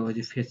বাড়তি দেওয়া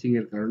হয়েছে ফেসিং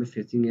এর কারণে।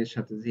 ফেসিং এর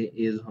সাথে যে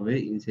এজ হবে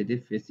ইনসাইডে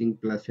ফেসিং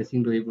প্লাস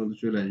ফেসিংটা এই পর্যন্ত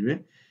চলে আসবে।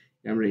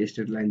 আমরা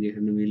স্ট্রেট লাইন দিয়ে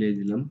এখানে মিলিয়ে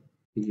দিলাম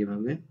ঠিক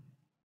এভাবে,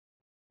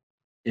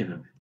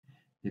 এভাবে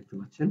দেখতে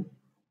পাচ্ছেন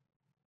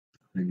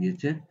হয়ে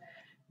গিয়েছে।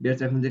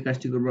 ভিউয়ার্স এখন যে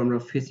কাজটি করবো আমরা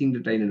ফেসিংটা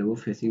টাইনে নেবো।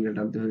 ফেসিংটা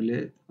টানতে হলে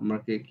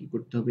আমাকে কি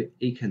করতে হবে,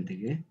 এইখান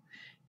থেকে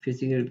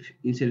ফেসিং এর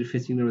ইনসাইডের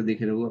ফেসিং আমরা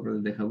দেখে নেবো,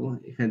 আপনাদের দেখাবো।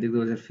 এখানে দেখতে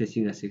পাচ্ছেন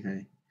ফেসিং আছে,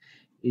 এখানে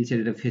ইনসাইড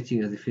একটা ফেসিং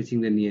আছে,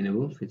 ফেসিংটা নিয়ে নেব।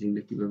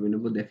 ফেসিংটা কিভাবে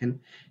নেব দেখেন,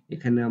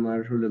 এখানে আমার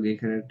হলো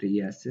এখানে একটা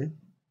ইয়ে আছে,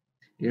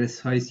 এখানে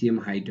 6 সিএম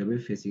হাইট হবে,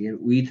 ফেসিং এর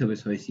উইথ হবে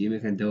 6 সিএম,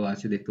 এখানে দেওয়া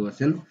আছে দেখতে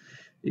পাচ্ছেন।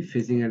 এই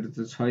ফেসিং এর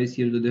তো 6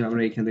 সিএম, যদি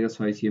আমরা এখান থেকে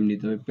 6 সিএম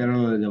নিতে হবে,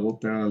 প্যারালালে যাব,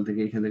 প্যারালাল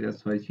থেকে এখান থেকে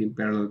 6 সিএম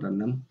প্যারালাল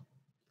টানলাম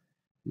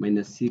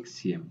 -6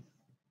 সিএম।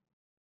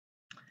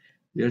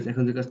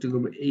 এখন যে কাজটা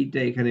করবো এইটা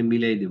এখানে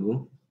মিলাই দেব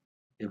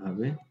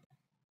এভাবে,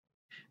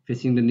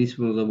 ফেসিংটা নিচ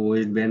পর্যন্ত যাবো,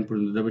 ওয়েস্ট ব্যান্ড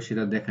পর্যন্ত যাবো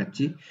সেটা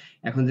দেখাচ্ছি।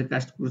 এখন যে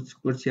কাজ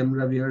করছি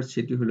আমরা ভিউয়ার্স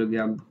সেটি হলো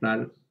গিয়ে আপনার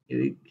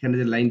এখানে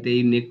যে লাইনটা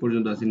এই নেক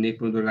পর্যন্ত আছে, নেক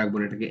পর্যন্ত রাখবো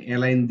না, এটাকে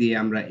অ্যালাইন দিয়ে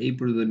আমরা এই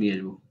পর্যন্ত নিয়ে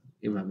আসবো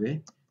এভাবে।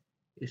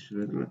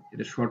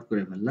 এটা শর্ট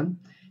করে ফেললাম।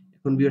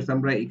 এখন ভিউয়ার্স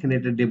আমরা এখানে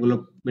একটা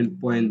ডেভেলপমেন্ট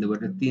পয়েন্ট দেবো,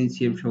 এটা 3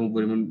 সিএম সম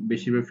পরিমাণ,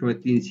 বেশিরভাগ সময়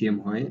 3 সিএম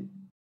হয়।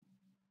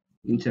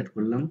 ইনসার্ট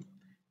করলাম।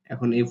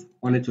 এখন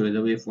F1 এ চলে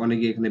যাবো, F1 এ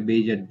গিয়ে এখানে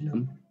বেইজার দিলাম,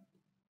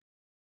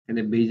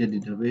 এখানে বেইজার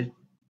দিতে হবে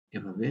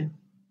এভাবে।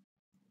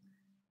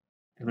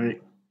 এবার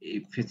এই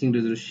ফেসিংটা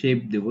যদি শেপ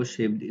দেব,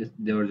 শেপ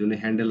দেওয়ার জন্য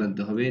হ্যান্ডেল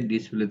আনতে হবে,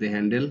 ডিসপ্লেতে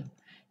হ্যান্ডেল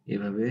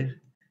এভাবে।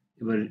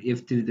 এবার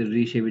F3 তে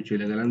রিশেপে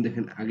চলে গেলাম,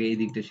 দেখেন আগে এই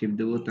দিকটা শেপ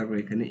দেবো, তারপর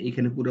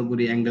এখানে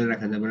পুরোপুরি অ্যাঙ্গেল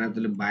রাখা যাবে না,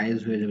 তাহলে বায়াস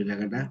হয়ে যাবে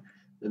জায়গাটা।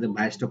 যাতে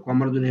বায়াসটা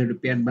কমার জন্য একটু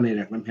প্যাড বানিয়ে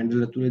রাখলাম,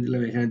 হ্যান্ডেলটা তুলে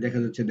দিলাম, এখানে দেখা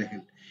যাচ্ছে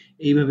দেখেন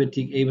এইভাবে,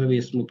 ঠিক এইভাবে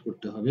স্মুথ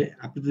করতে হবে।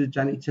 আপনি যদি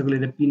চান ইচ্ছা করলে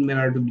এটা পিন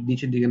মেলার একটু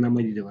নিচের দিকে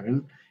নামিয়ে দিতে পারেন,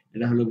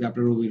 এটা হলো কি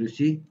আপনার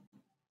অভিরুচি।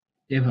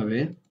 এভাবে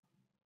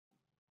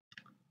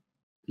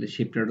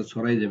শেপটা একটু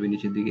ছড়াই যাবে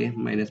নিচের দিকে,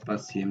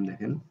 -5 সিএম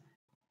দেখেন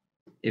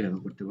এভাবে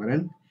করতে পারেন।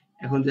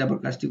 এখন যে আবার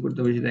কাজটি করতে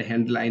হবে সেটা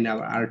হ্যান্ড লাইন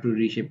আবার আর2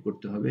 রিশেপ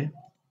করতে হবে,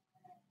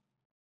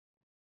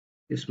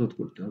 স্মুথ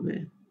করতে হবে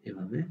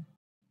এভাবে।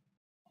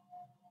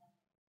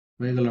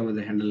 হয়ে গেল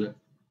আমাদের হ্যান্ডেল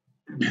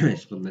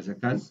স্মুথনেসের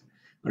কাজ।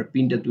 আর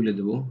পিনটা তুলে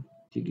দেবো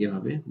ঠিক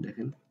এভাবে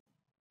দেখেন।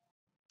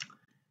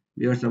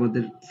 ভিউয়ার্স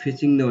আমাদের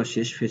ফেসিং নেওয়া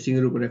শেষ, ফেসিং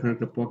এর উপরে এখন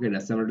একটা পকেট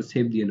আছে, আমরা একটু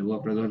শেপ দিয়ে নেবো।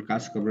 আপনারা যখন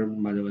কাজ করবেন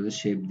মাঝে মাঝে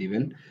শেপ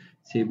দিবেন,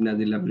 শেপ না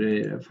দিলে আপনি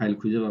ফাইল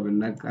খুঁজে পাবেন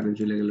না, কারেন্ট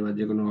চলে গেলে বা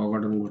যে কোনো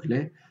অঘটন ঘটলে,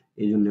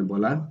 এই জন্য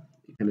বলা।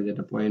 এখানে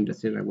যেটা পয়েন্ট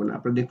আছে রাখবেন,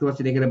 আপনারা দেখতে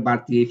পাচ্ছেন এখানে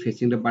বাড়তি এই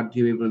ফেসিংটা বাড়তি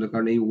হবে এই পর্যন্ত,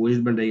 কারণ এই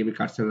ওয়েস্ট ব্যান্ডটা এই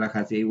কার্সার রাখা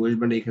আছে, এই ওয়েস্ট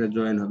ব্যান্ড এখানে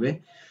জয়েন হবে।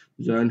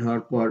 জয়েন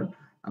হওয়ার পর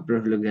আপনার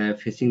হলো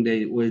ফেসিংটা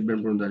এই ওয়েস্ট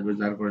ব্যান্ড পর্যন্ত আসবে,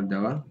 যার করে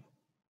দেওয়া।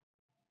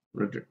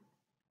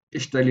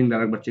 স্টাইলিংটা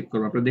আরেকবার চেক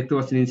করবো, আপনারা দেখতে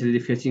পাচ্ছেন নিচে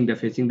যে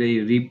ফেসিংটা এই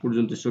রিপ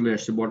পর্যন্ত চলে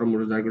আসছে বটম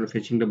মোড়ে, যার কারণে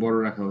ফেসিংটা বড়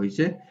রাখা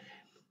হয়েছে।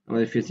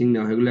 আমাদের ফেসিং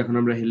নেওয়া হয়ে গেলো, এখন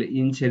আমরা হলে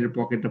ইনসাইডের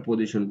পকেটটা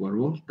পজিশন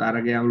করব। তার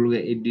আগে আমরা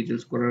এই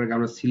ডিটেলস করার আগে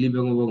আমরা স্লিভ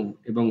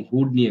এবং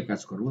হুড নিয়ে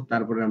কাজ করব,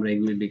 তারপরে আমরা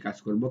এগুলি নিয়ে কাজ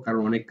করব, কারণ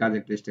অনেক কাজ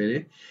একটা স্টাইলে।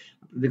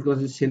 দেখতে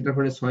পাচ্ছেন সেন্টার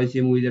ফ্রন্টে 6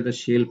 সিএম উইথ একটা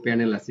শেল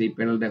প্যানেল আছে, এই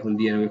প্যানেলটা এখন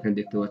দিয়ে নেবো, এখানে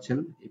দেখতে পাচ্ছেন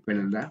এই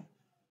প্যানেলটা।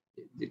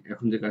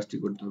 এখন যে কাজটি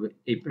করতে হবে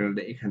এই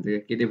প্যানেলটা এখান থেকে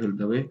কেটে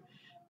ফেলতে হবে,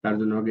 তার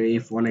জন্য আগে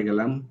F1 এ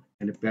গেলাম,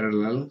 এখানে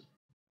প্যারালাল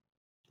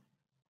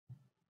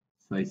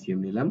 6 সিএম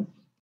নিলাম,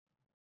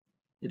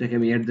 এটাকে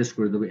আমি অ্যাডজাস্ট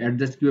করে দেবো।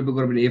 অ্যাডজাস্ট কিভাবে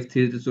করবেন, F3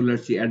 তে চলে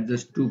আসছি,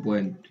 অ্যাডজাস্ট 2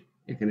 পয়েন্ট,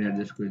 এখানে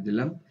অ্যাডজাস্ট করে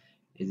দিলাম।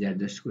 এই যে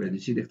অ্যাডজাস্ট করে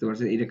দিচ্ছি, দেখতে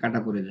পাচ্ছেন এটা কাটা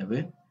পড়ে যাবে,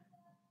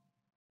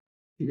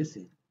 ঠিক আছে।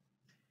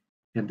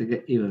 এখান থেকে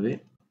এইভাবে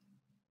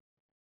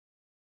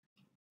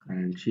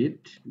কারেন্ট শিট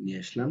নিয়ে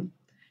আসলাম।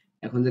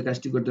 এখন যে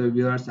কাজটি করতে হবে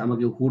ভিউয়ার্স,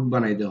 আমাকে হুড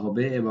বানাইতে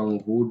হবে এবং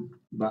হুড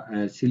বা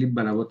স্লিপ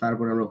বানাবো,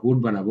 তারপর আমরা হুড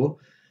বানাবো,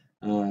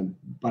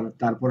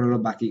 তারপর হলো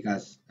বাকি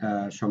কাজ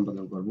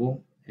সম্পাদন করব।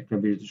 একটা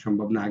ভিডিওতে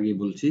সম্ভব না, আগেই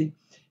বলছি।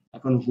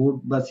 এখন হুড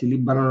বা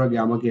স্লিপ বানানোর আগে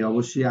আমাকে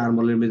অবশ্যই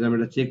আর্মহোলের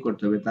মেজারমেন্টটা চেক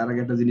করতে হবে। তার আগে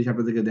একটা জিনিস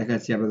আপনাদেরকে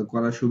দেখাচ্ছি, আপনাদের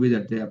করার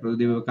সুবিধার্থে, আপনারা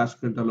যদি এভাবে কাজ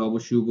করেন তাহলে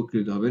অবশ্যই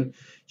উপকৃত হবেন।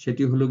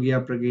 সেটি হলো গিয়ে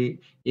আপনাকে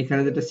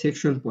এখানে যেটা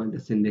সেকশন পয়েন্ট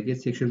আছে, দেখে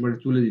সেকশন পয়েন্ট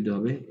তুলে দিতে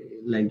হবে।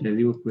 লাইনটা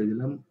রিমুভ করে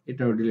দিলাম,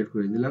 এটাও ডিলিট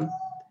করে দিলাম,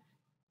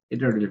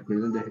 এটাও ডিলিট করে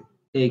দিলাম। দেখেন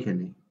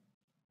এইখানে,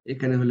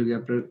 এখানে হলো গিয়ে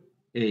আপনার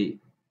এই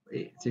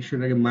এই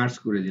সেকশনটাকে মার্জ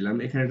করে দিলাম।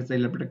 এখানে একটা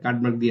চাইলে আপনি একটা কাট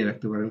মার্ক দিয়ে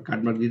রাখতে পারেন। কাট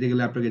মার্ক দিতে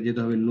গেলে আপনাকে যেতে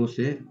হবে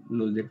নোসে,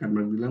 নোস দিয়ে কাট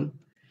মার্ক দিলাম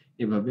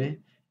এভাবে।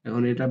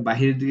 এখন এটা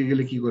বাহিরের দিকে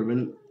গেলে কি করবেন,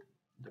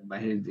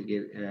 বাহিরের দিকে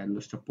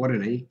নোসটা পরে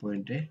নাই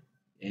পয়েন্টে,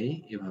 এই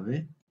এভাবে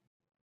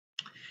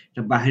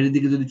এটা বাহিরের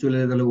দিকে যদি চলে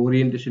যায় তাহলে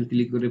ওরিয়েন্টেশন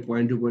ক্লিক করে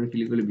পয়েন্ট টু পয়েন্ট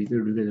ক্লিক করলে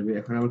ভিতরে ঢুকে যাবে।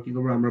 এখন আবার কি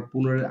করবো, আমরা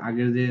পুনরায়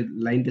আগের যে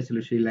লাইনটা ছিল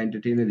সেই লাইনটা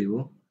টেনে দিব,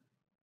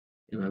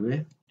 এভাবে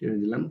টেনে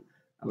দিলাম।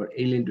 আবার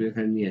এই লাইনটা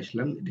এখানে নিয়ে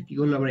আসলাম। এটা কি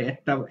করলো, আমরা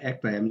একটা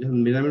আমি যখন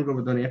মেজারমেন্ট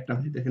করবো তখন একটা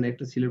হয়, দেখেন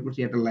একটা সিলেক্ট করছি,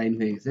 একটা লাইন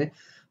হয়ে গেছে।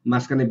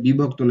 মাঝখানে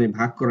বিভক্ত নেই,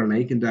 ভাগ করা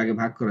নাই, কিন্তু আগে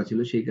ভাগ করা ছিল,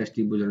 সেই কাজটি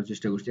বোঝানোর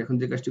চেষ্টা করছি। এখন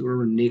যে কাজটি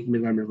করবো, নেক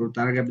মেজারমেন্ট করবো,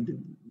 তার আগে আমি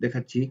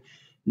দেখাচ্ছি।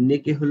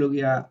 নেকে হলো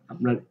গিয়া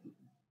আপনার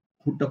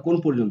হুডটা কোন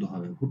পর্যন্ত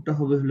হবে। হুডটা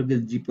হবে হলো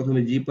গিয়ে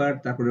প্রথমে জিপার,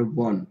 তারপরে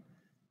বন,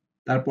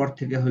 তারপর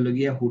থেকে হলো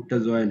গিয়া হুডটা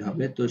জয়েন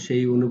হবে। তো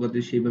সেই অনুপাতে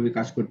সেইভাবে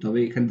কাজ করতে হবে।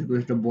 এখান থেকে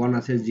একটা বন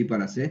আছে, জিপার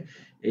আছে,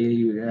 এই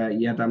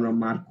ইয়াটা আমরা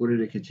মার্ক করে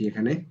রেখেছি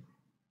এখানে।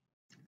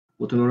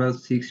 প্রথমে আমরা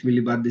 6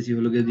 মিলি বাদ দিছি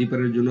হলো গিয়ে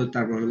জিপারের জন্য,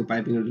 তারপর হলো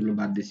পাইপিং এর জন্য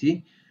বাদ দিছি।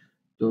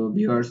 তো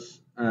ভিউয়ার্স,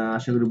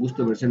 আশা করি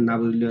বুঝতে পেরেছেন, না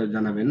বুঝলে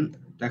জানাবেন।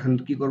 তো এখন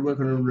কি করব,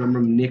 এখন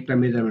আমরা নেকটা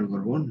মেজারমেন্ট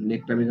করব।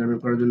 নেকটা মেজারমেন্ট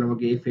করার জন্য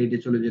আমাকে এই ফাইটে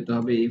চলে যেতে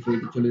হবে। এই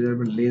ফাইটে চলে যাওয়ার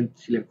পর লেন্থ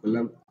সিলেক্ট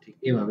করলাম, ঠিক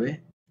এভাবে।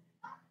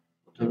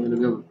 প্রথমে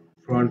হলো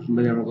ফ্রন্ট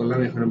মেজারমেন্ট করলাম,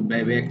 এখন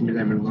ব্যাক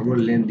মেজারমেন্ট করব,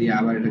 লেন্থ দিয়ে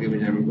আবার এটাকে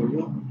মেজারমেন্ট করব।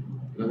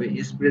 এভাবে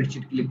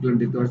স্প্রেডশিট ক্লিক করলাম,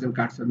 দেখতে পাচ্ছেন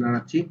কার্সর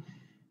নাড়াচ্ছি।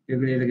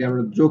 এবারে এটাকে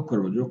আমরা যোগ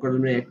করব। যোগ করার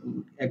জন্য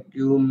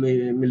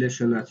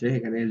অ্যাকিউমুলেশন আছে,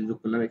 এখানে যোগ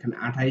করলাম। এখানে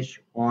 28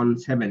 অন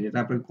 7, এটা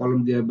আপনি কলম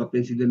দিয়ে বা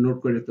পেন্সিল দিয়ে নোট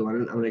করে রাখতে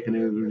পারেন। আমরা এখানে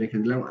রেখে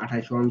দিলাম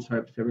 28 অন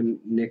 7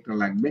 নেকটা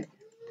লাগবে।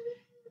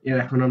 এর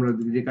এখন আমরা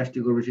যে কাজটি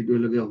করব সেটি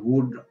হলো গিয়ে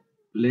হুড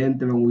লেন্থ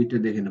এবং উইথ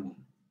দেখে নেব।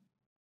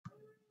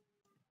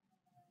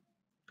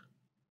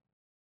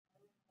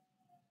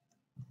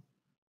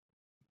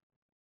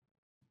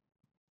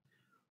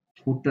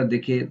 হুডটা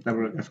দেখে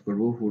তারপরে কাজ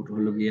করব। হুড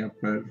হলো গিয়ে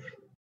আপনার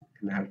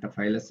এখানে আরেকটা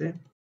ফাইল আছে,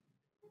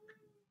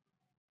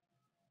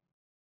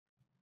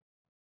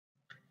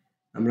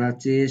 আমরা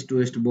চেস্ট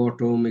ওয়েস্ট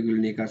বটম এগুলো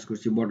নিয়ে কাজ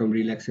করছি। বটম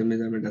রিল্যাক্সের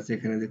মেজারমেন্ট আছে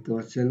এখানে দেখতে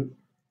পাচ্ছেন।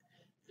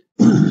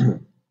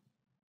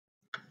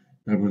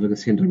 তারপর হলো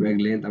সেন্টার ব্যাক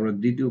লেন্থ। আমরা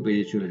দ্বিতীয়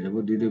পেজে চলে যাব।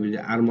 দ্বিতীয় পেজে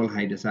আর্মল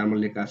হাইট আছে, আর্মল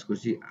নিয়ে কাজ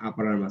করছি।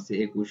 আপার আর্ম আছে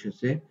 21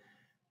 আছে।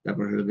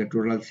 তারপর হলো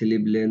টোটাল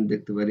স্লিভ লেন্থ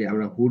দেখতে পারি।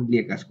 আমরা হুড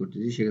নিয়ে কাজ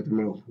করতেছি, সেক্ষেত্রে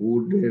আমরা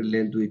হুডের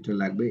লেন্থ উইথটা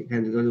লাগবে।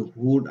 এখানে দেখতে পাচ্ছি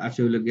হুড আছে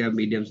হলো গিয়া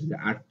মিডিয়াম সাইজে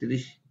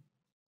 38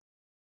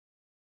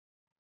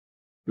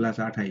 প্লাস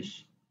 28,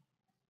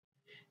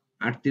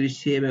 38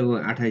 সিএম এবং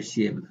 28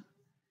 সিএম।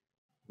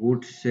 হুড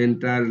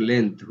সেন্টার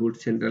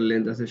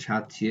লেন্থ আছে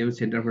 7 সিএম,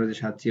 সেন্টার ফর যে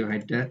 7 সিএম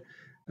হাইটটা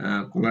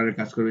কলারের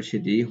কাজ করবে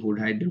সেটি। হুড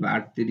হাইট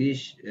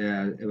 38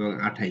 এবং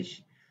 28।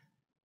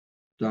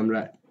 তো আমরা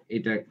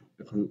এটা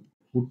এখন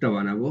হুডটা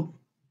বানাবো।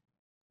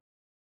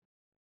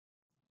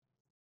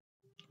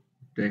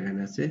 এখানে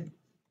আছে,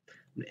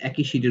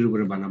 একই শীটের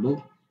উপরে বানাবো।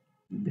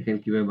 দেখেন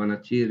কিভাবে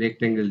বানাচ্ছি।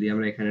 রেক্টেঙ্গেল দিয়ে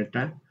আমরা এখানে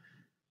একটা,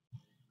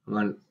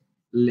 আমার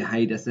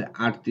হাইট আছে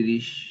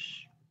 38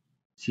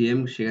 সিএম,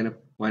 সেখানে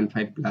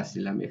 0.5 প্লাস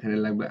দিলাম। এখানে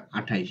লাগবে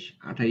 28,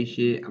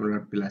 28-এ আমরা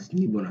প্লাস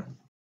নিব না।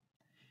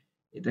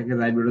 এটাকে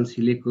রাইট বাটন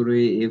সিলেক্ট করে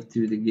F3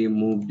 তে গিয়ে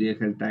মুভ দিয়ে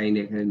এখানে টাইন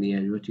এখানে নিয়ে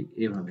আসবো, ঠিক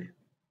এভাবে।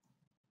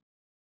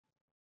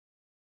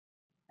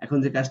 এখন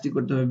যে কাজটি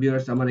করতে হবে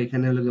ভিউয়ার্স, আমার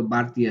এখানে হলো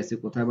বাড়তি আছে,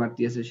 কোথায়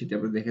বাড়তি আছে সেটা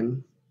আপনি দেখেন।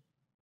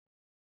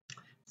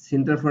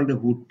 সেন্টার ফ্রন্ট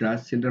হুডটা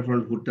সেন্টার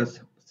ফ্রন্ট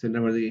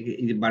থেকে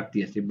এই যে বাড়তি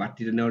আছে,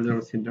 বাড়তিটা নেওয়ার জন্য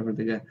সেন্টার ফ্রন্ট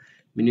থেকে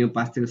মিনিমাম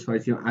 5 থেকে 6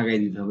 সিএম আগায়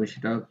দিতে হবে।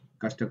 সেটা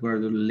কাজটা করার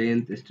জন্য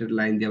লেন্থ স্ট্রেট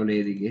লাইন দিয়ে আমরা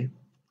এদিকে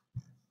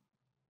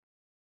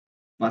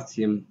 5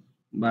 সিএম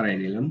বাড়াই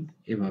নিলাম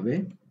এভাবে।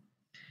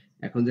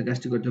 এখন যে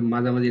কাজটি করতে হবে,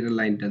 মাঝামাঝি একটা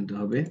লাইন টানতে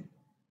হবে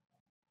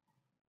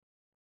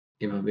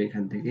এভাবে।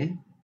 এখান থেকে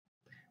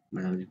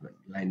মাঝামাঝি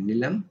লাইন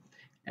নিলাম।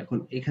 এখন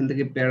এখান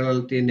থেকে প্যারালাল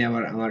টেনে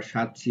আবার আমার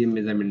 7 সিএম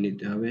মেজারমেন্ট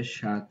নিতে হবে,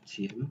 7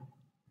 সিএম।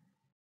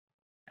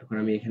 এখন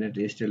আমি এখানে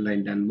একটা স্ট্রেট লাইন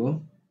টানবো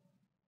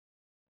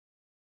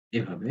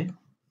এভাবে।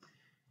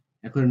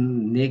 এখন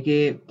নেকে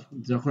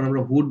যখন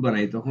আমরা হুড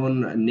বানাই তখন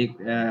নেক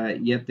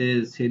ইয়াতে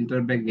সেন্টার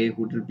ব্যাকে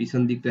হুডের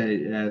পিছন দিকটা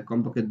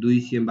কমপক্ষে 2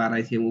 সিএম বা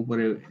 2.5 সিএম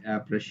উপরে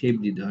আপনার শেপ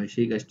দিতে হয়,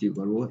 সেই কাজটি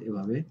করব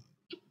এভাবে।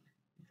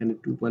 এখানে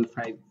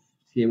 2.5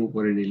 সিএম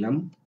উপরে নিলাম।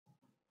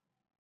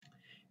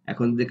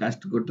 এখন যে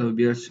কাজটি করতে হবে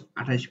ভিউয়ার্স,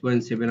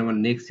 28.7 আমার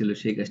নেক ছিল,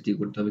 সেই কাজটি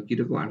করতে হবে।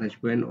 কিরকম,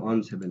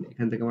 28.17,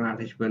 এখান থেকে আমার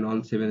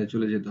 28.17 এ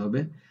চলে যেতে হবে।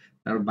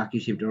 তারপর বাকি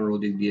শিফট আমরা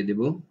ওদিক দিয়ে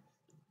দেব।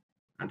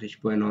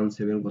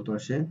 28.17 কত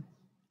আসে।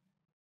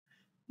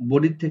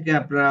 বডির থেকে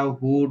আপনারা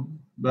হুড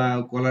বা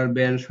কলার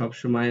ব্যান্ড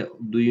সবসময়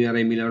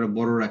 2-2.5 মিলি আমরা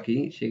বড় রাখি,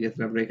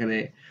 সেক্ষেত্রে আপনারা এখানে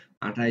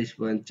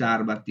 28.4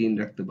 বা 3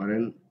 রাখতে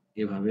পারেন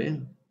এভাবে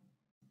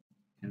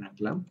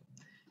রাখলাম।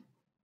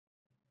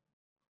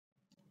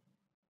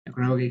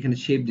 এখন আমাকে এখানে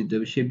শেপ দিতে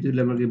হবে। শেপ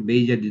দিলে আমাকে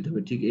বেইজার দিতে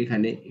হবে, ঠিক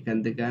এখানে, এখান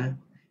থেকে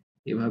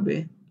এভাবে,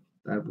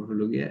 তারপর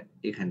হলো গিয়ে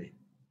এখানে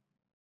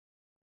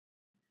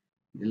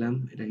দিলাম।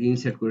 এটাকে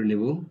ইনসার্ট করে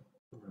নেব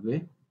এভাবে।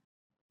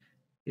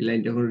 এই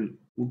লাইনটা এখন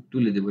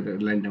তুলে দেবো, এটা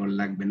লাইনটা আমার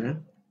লাগবে না।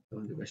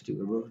 তখন যে কাজটি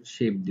করবো,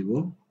 শেপ দিব।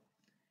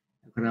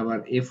 এখন আবার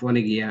F1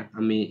 এ গিয়া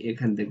আমি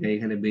এখান থেকে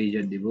এখানে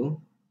বেইজার দিব,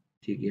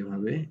 ঠিক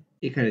এভাবে।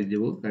 এখানে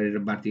দেবো, কারণ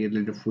এটা বাড়তি গেলে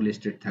এটা ফুল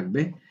স্টেট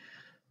থাকবে।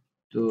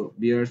 তো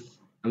ভিউয়ার্স,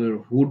 আমি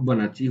হুড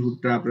বানাচ্ছি।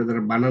 হুডটা আপনারা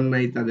যারা বানান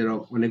নাই তাদের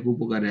অনেক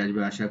উপকারে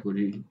আসবে আশা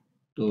করি।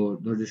 তো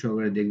ধৈর্য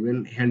সহকারে দেখবেন।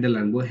 হ্যান্ডেল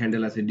আনবো,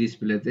 হ্যান্ডেল আছে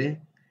ডিসপ্লেতে,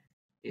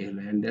 এই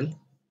হলো হ্যান্ডেল।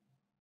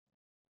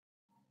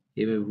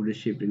 এইভাবে হুডের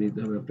শেপে নিতে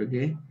হবে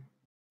আপনাকে।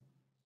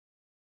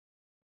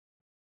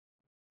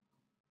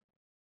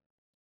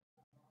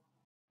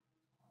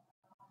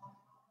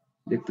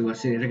 দেখতে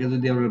পাচ্ছেন, এটাকে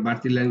যদি আমরা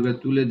বাড়তি লাইনগুলো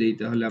তুলে দিই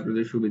তাহলে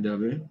আপনাদের সুবিধা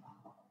হবে।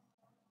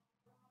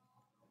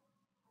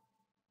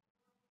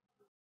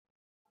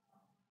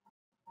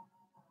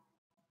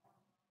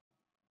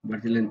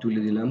 বাড়তি লাইন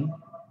তুলে দিলাম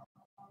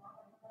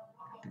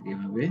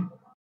এভাবে।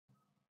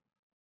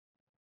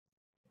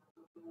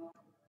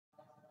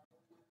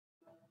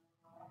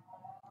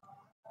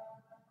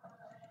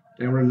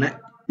 এটা আমরা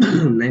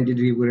 90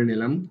 ডিগ্রি করে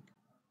নিলাম।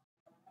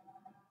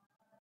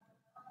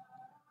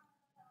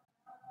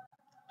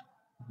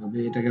 তবে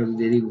এটাকে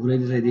যদি এদিকে ঘুরে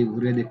দিতে চাই, এদিকে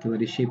ঘুরে দেখতে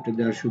পারি শেপটা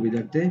দেওয়ার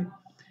সুবিধার্থে।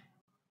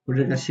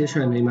 হুডের কাজ শেষ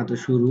হয় নাই, মাত্র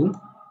শুরু।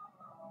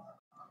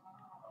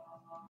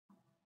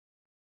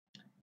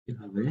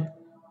 এভাবে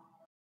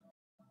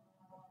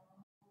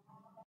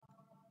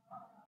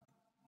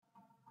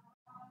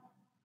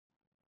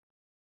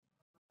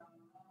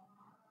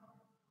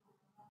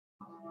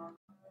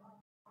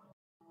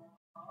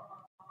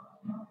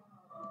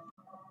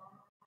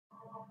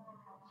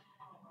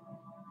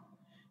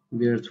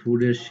বিয়ার্স,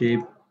 হুডের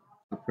শেপ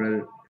আপনার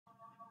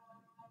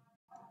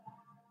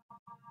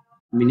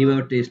মিনিমাম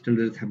একটা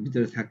স্ট্যান্ডার্ডের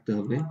ভিতরে থাকতে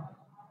হবে।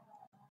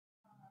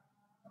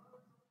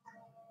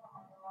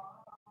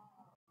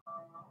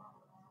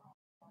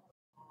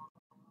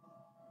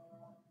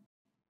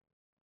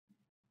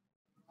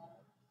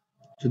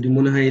 যদি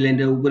মনে হয় এই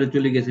লাইনটা উপরে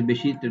চলে গেছে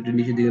বেশি, তো একটু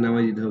নিচের দিকে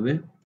নামাই দিতে হবে।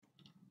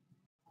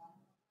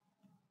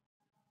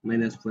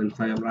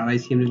 -0.5, আমরা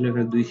 2.5 সেম নিলাম,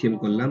 এখানে 2 সেম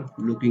করলাম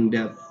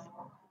লুকিংটা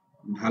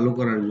ভালো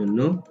করার জন্য।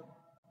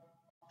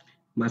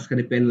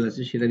 মাঝখানে প্যানেল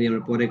আছে, সেটা নিয়ে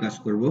আমরা পরে কাজ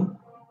করব।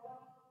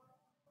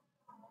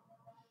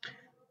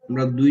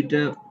 আমরা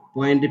দুইটা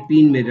পয়েন্টে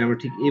পিন মেরে আমরা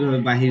ঠিক এইভাবে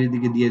বাহিরের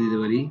দিকে দিয়ে দিতে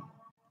পারি।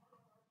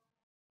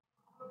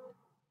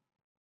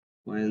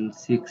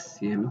 0.6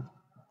 সেম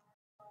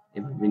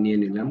এভাবে নিয়ে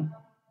নিলাম।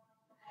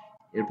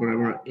 এরপর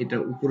আমরা এটা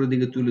উপরের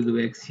দিকে তুলে দেবো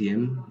 1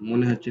 সিএম।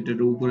 মনে হচ্ছে এটা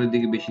একটু উপরের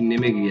দিকে বেশি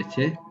নেমে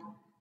গিয়েছে,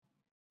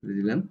 তুলে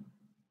দিলাম।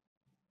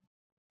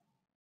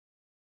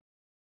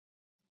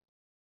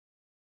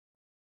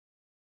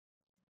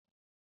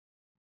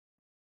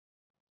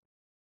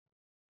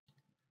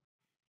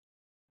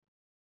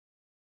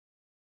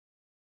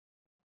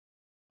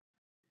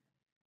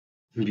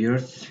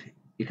 ভিউয়ার্স,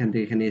 এখান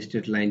থেকে এখানে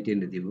স্ট্রেট লাইন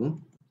টেনে দিব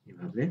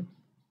এভাবে।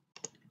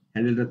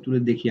 হ্যান্ডেলটা তুলে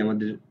দেখি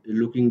আমাদের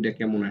লুকিংটা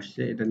কেমন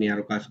আসছে, এটা নিয়ে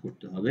আরো কাজ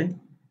করতে হবে।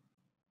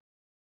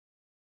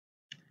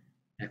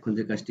 এখন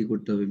যে কাজটি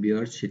করতে হবে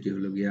ভিউয়ার্স, সেটি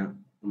হলো গিয়া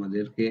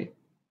আমাদেরকে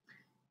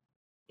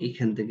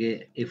এইখান থেকে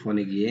F1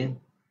 এ গিয়ে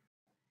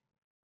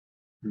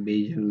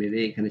বেইজান মেরে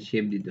এখানে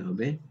শেপ দিতে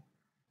হবে।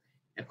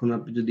 এখন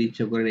আপনি যদি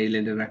ইচ্ছা করেন এই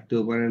লাইনটা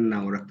রাখতেও পারেন,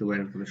 নাও রাখতে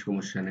পারেন, কোনো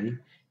সমস্যা নেই।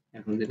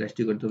 এখন যে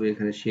কাজটি করতে হবে,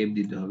 এখানে শেপ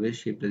দিতে হবে।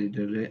 শেপটা দিতে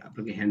হলে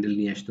আপনাকে হ্যান্ডেল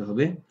নিয়ে আসতে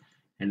হবে।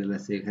 হ্যান্ডেল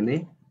আছে এখানে,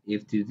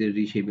 F3 তে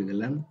রিশেপে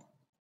গেলাম।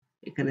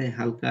 এখানে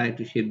হালকা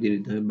একটু শেপ দিয়ে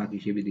দিতে হবে, বাকি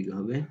শেপে দিতে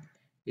হবে।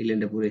 এই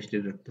লাইনটা পুরো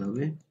স্ট্রেট রাখতে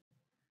হবে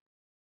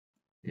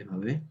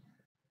এভাবে।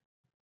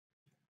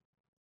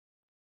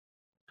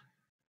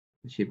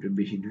 শেপটা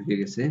বেশি ঢুকে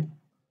গেছে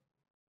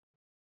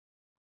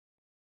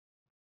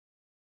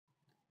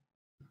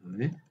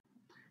এভাবে।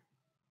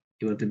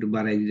 এবার তো একটু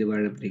বাড়াই দিতে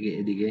পারেন আপনাকে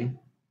এদিকে।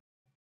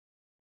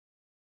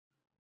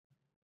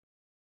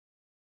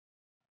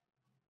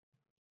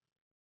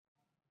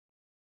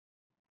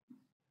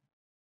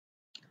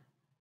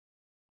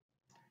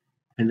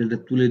 হ্যান্ডেলটা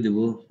তুলে দেব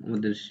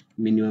আমাদের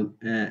মিনিমাম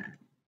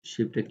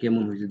শেপটা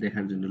কেমন হয়েছে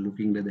দেখার জন্য,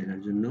 লুকিংটা দেখার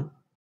জন্য।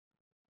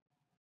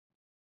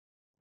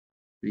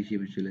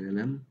 রিশেপে চলে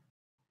গেলাম।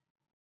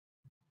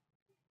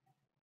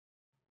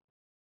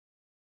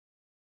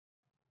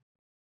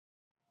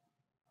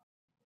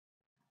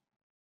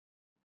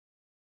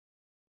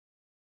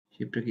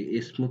 শেপটাকে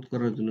স্মুথ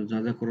করার জন্য যা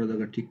যা করা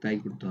দরকার ঠিক তাই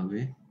করতে হবে।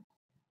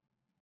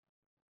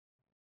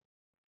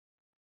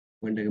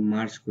 পয়েন্টটাকে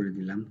মার্জ করে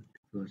দিলাম,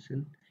 দেখতে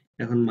পাচ্ছেন।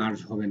 এখন মার্জ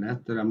হবে না,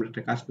 তো আমরা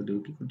একটা কাজ করতে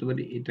পারি, কি করতে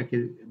পারি, এটাকে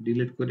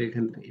ডিলিট করে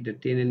এখান এটা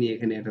টেনে নিয়ে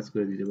এখানে অ্যাটাচ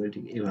করে দিতে পারি,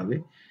 ঠিক এভাবে।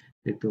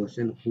 দেখতে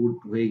পাচ্ছেন হুড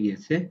হয়ে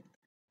গিয়েছে।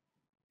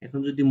 এখন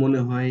যদি মনে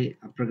হয়,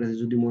 আপনার কাছে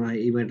যদি মনে হয়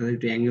এই মাথাটা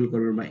একটু অ্যাঙ্গেল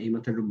করবেন বা এই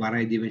মাথা একটু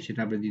বাড়াই দিবেন, সেটা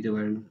আপনি দিতে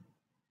পারেন।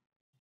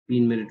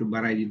 পিন মেরে একটু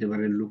বাড়াই দিতে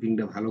পারেন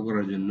লুকিংটা ভালো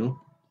করার জন্য।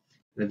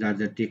 এটা যার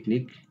যার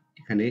টেকনিক।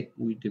 এখানে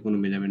উইথে কোনো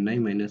মেজারমেন্ট নাই,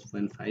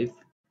 -0.5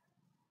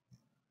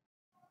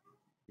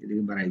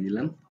 এদিকে বাড়াই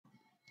দিলাম।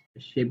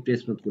 শেপটা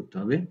স্মুথ করতে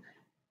হবে।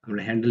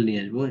 আমরা হ্যান্ডেল নিয়ে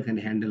আসবো, এখানে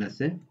হ্যান্ডেল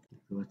আছে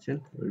দেখতে পাচ্ছেন।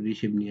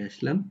 রিশেপ নিয়ে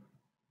আসলাম,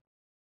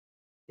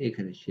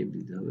 এখানে শেপ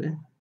দিতে হবে।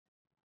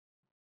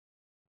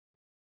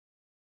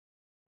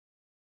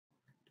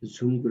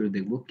 জুম করে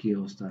দেখবো কি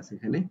অবস্থা আছে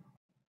এখানে।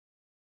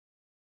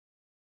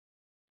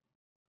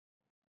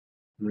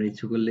 আমরা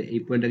ইচ্ছে করলে এই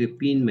পয়েন্টটাকে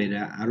পিন মেরে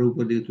আরো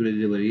উপর দিকে তুলে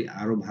দিতে পারি,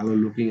 আরো ভালো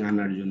লুকিং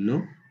আনার জন্য।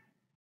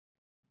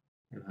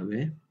 এভাবে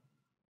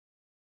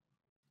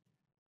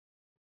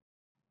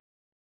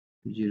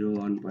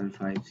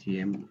 1.5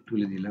 cm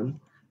তুলে দিলাম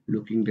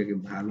লুকিংটাকে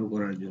ভালো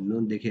করার জন্য।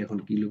 দেখে এখন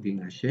কি লুকিং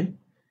আসে।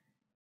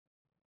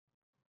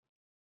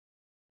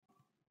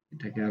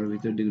 এটাকে আরো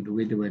ভিতর দিকে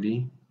ঢুকাইতে পারি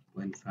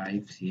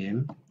 0.5 cm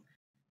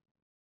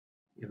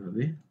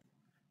এভাবে।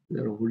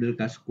 যারা হুডের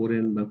কাজ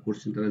করেন বা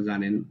করছেন তারা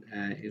জানেন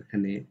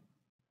এখানে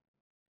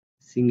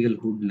সিঙ্গেল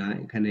হুড না,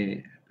 এখানে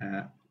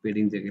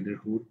পেডিং জ্যাকেটের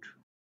হুড।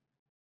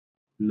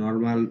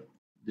 নর্মাল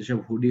যেসব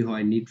হুডি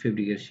হয় নিট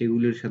ফেব্রিকের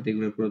সেগুলোর সাথে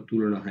এগুলোর কোনো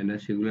তুলনা হয় না।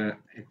 সেগুলো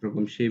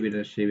একরকম শেপ,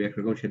 এটা শেপ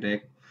একরকম, সেটা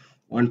এক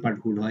ওয়ান পার্ট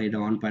হুড হয়, এটা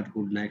ওয়ান পার্ট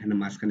হুড না, এখানে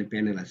মাঝখানে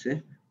প্যানেল আছে।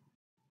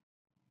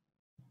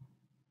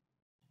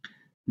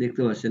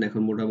 দেখতে পাচ্ছেন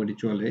এখন মোটামুটি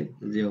চলে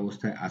যে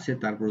অবস্থায় আছে।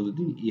 তারপর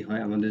যদি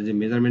হয় আমাদের যে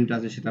মেজারমেন্ট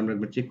আছে সেটা আমরা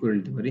একবার চেক করে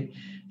নিতে পারি।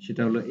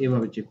 সেটা হলো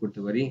এভাবে চেক করতে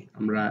পারি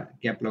আমরা,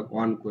 ক্যাপলক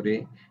অন করে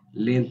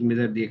লেন্থ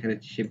মেজার দিয়ে এখানে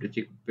শেপটা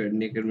চেক,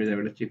 নেকের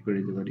মেজারমেন্টটা চেক করে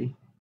নিতে পারি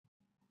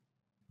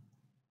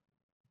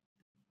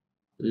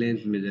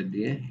লেন্থ মেজার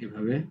দিয়ে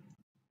এভাবে।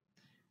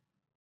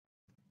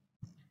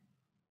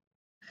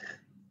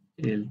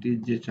 এলটির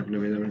যে চাপলা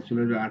মেজারমেন্ট ছিল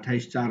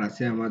 28.4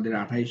 আছে, আমাদের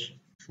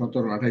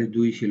 28.17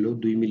 28.2 ছিল,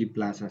 2 মিলি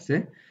প্লাস আছে।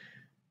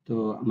 তো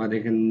আমাদের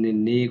এখানে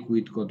নেক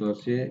উইথ কত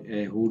আছে,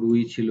 হুড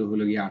উইথ ছিল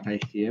হলো গিয়ে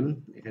 28 সিএম,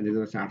 এখানে দেখতে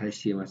পাচ্ছি 28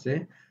 সিএম আছে।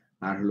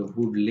 আর হলো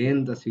হুড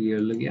লেন্থ আছে গিয়ে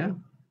হলো গিয়া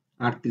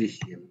 38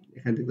 সিএম,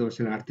 এখানে দেখতে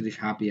পাচ্ছেন 38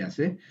 হাফই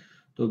আছে।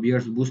 তো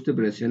ভিউয়ার্স বুঝতে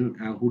পেরেছেন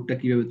হুডটা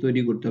কিভাবে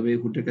তৈরি করতে হবে।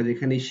 হুডের কাজ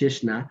এখানেই শেষ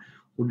না,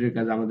 হুডের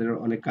কাজ আমাদের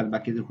অনেক কাজ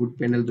বাকি আছে। হুড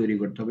প্যানেল তৈরি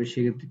করতে হবে,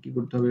 সেক্ষেত্রে কি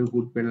করতে হবে,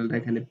 হুড প্যানেলটা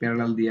এখানে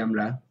প্যারালাল দিয়ে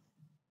আমরা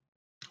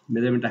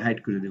মেজারমেন্টটা হাইড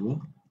করে দেব।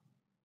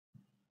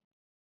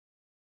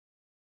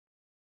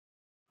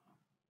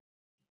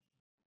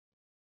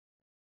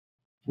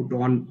 হুড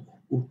অন,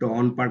 হুডটা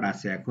অন পার্ট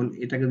আছে এখন,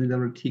 এটাকে যদি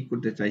আমরা ঠিক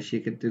করতে চাই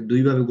সেক্ষেত্রে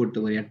দুই ভাবে করতে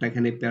পারি। একটা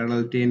এখানে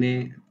প্যারালাল টেনে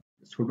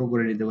ছোট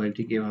করে নিতে পারি,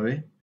 ঠিক এভাবে।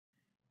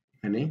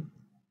 এখানে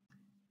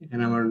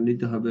এখানে আমার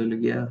নিতে হবে হলো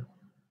গিয়া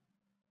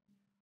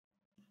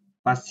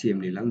 5 সিএম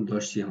নিলাম,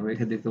 10 সিএম হবে।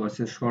 এখানে দেখতে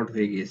পাচ্ছেন শর্ট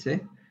হয়ে গিয়েছে।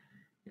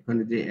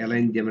 এখানে যে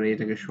অ্যালাইন দিয়ে আমরা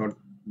এটাকে শর্ট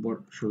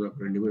সোজা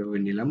করে নিব, এভাবে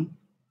নিলাম,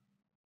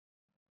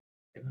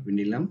 এভাবে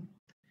নিলাম।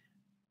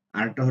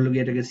 আরেকটা হলো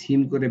গিয়ে এটাকে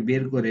সিম করে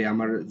বের করে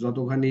আমার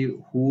যতখানি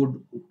হুড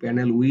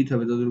প্যানেল উইথ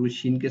হবে ততটুকু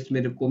সিনকেস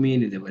মেরে কমিয়ে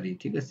নিতে পারি,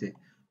 ঠিক আছে।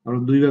 আমরা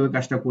দুইভাবে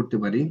কাজটা করতে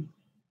পারি।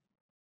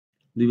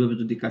 দুইভাবে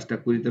যদি কাজটা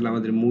করি তাহলে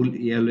আমাদের মূল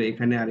ইয়ে হলো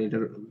এখানে, আর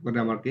এটার উপরে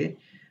আমাকে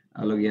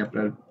হলো গিয়ে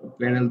আপনার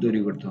প্যানেল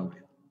তৈরি করতে হবে।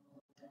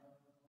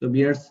 তো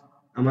ভিউয়ার্স,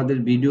 আমাদের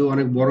ভিডিও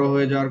অনেক বড়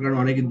হয়ে যাওয়ার কারণে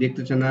অনেকে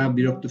দেখতেছে না,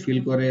 বিরক্ত ফিল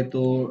করে।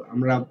 তো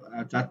আমরা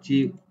চাচ্ছি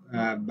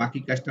বাকি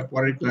কাজটা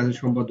পরের ক্লাসে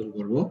সম্পাদন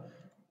করব।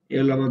 এ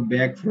হলো আমার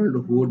ব্যাক ফ্রন্ট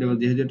হুড, এবং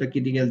যেহেতু এটা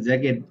ক্রিটিক্যাল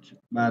জ্যাকেট,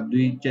 বা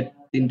 2 4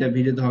 3টা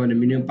ভিডিওতে হবে না,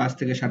 মিনিমাম 5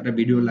 থেকে 7টা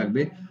ভিডিও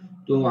লাগবে।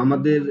 তো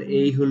আমাদের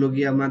এই হলো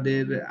গিয়ে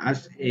আমাদের আজ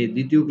এই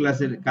দ্বিতীয়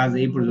ক্লাসের কাজ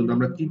এই পর্যন্ত।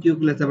 আমরা তৃতীয়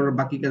ক্লাসে আমরা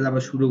বাকি কাজ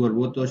আবার শুরু করব।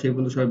 তো সেই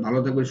পর্যন্ত সবাই ভালো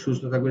থাকবেন,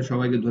 সুস্থ থাকবেন,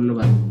 সবাইকে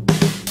ধন্যবাদ।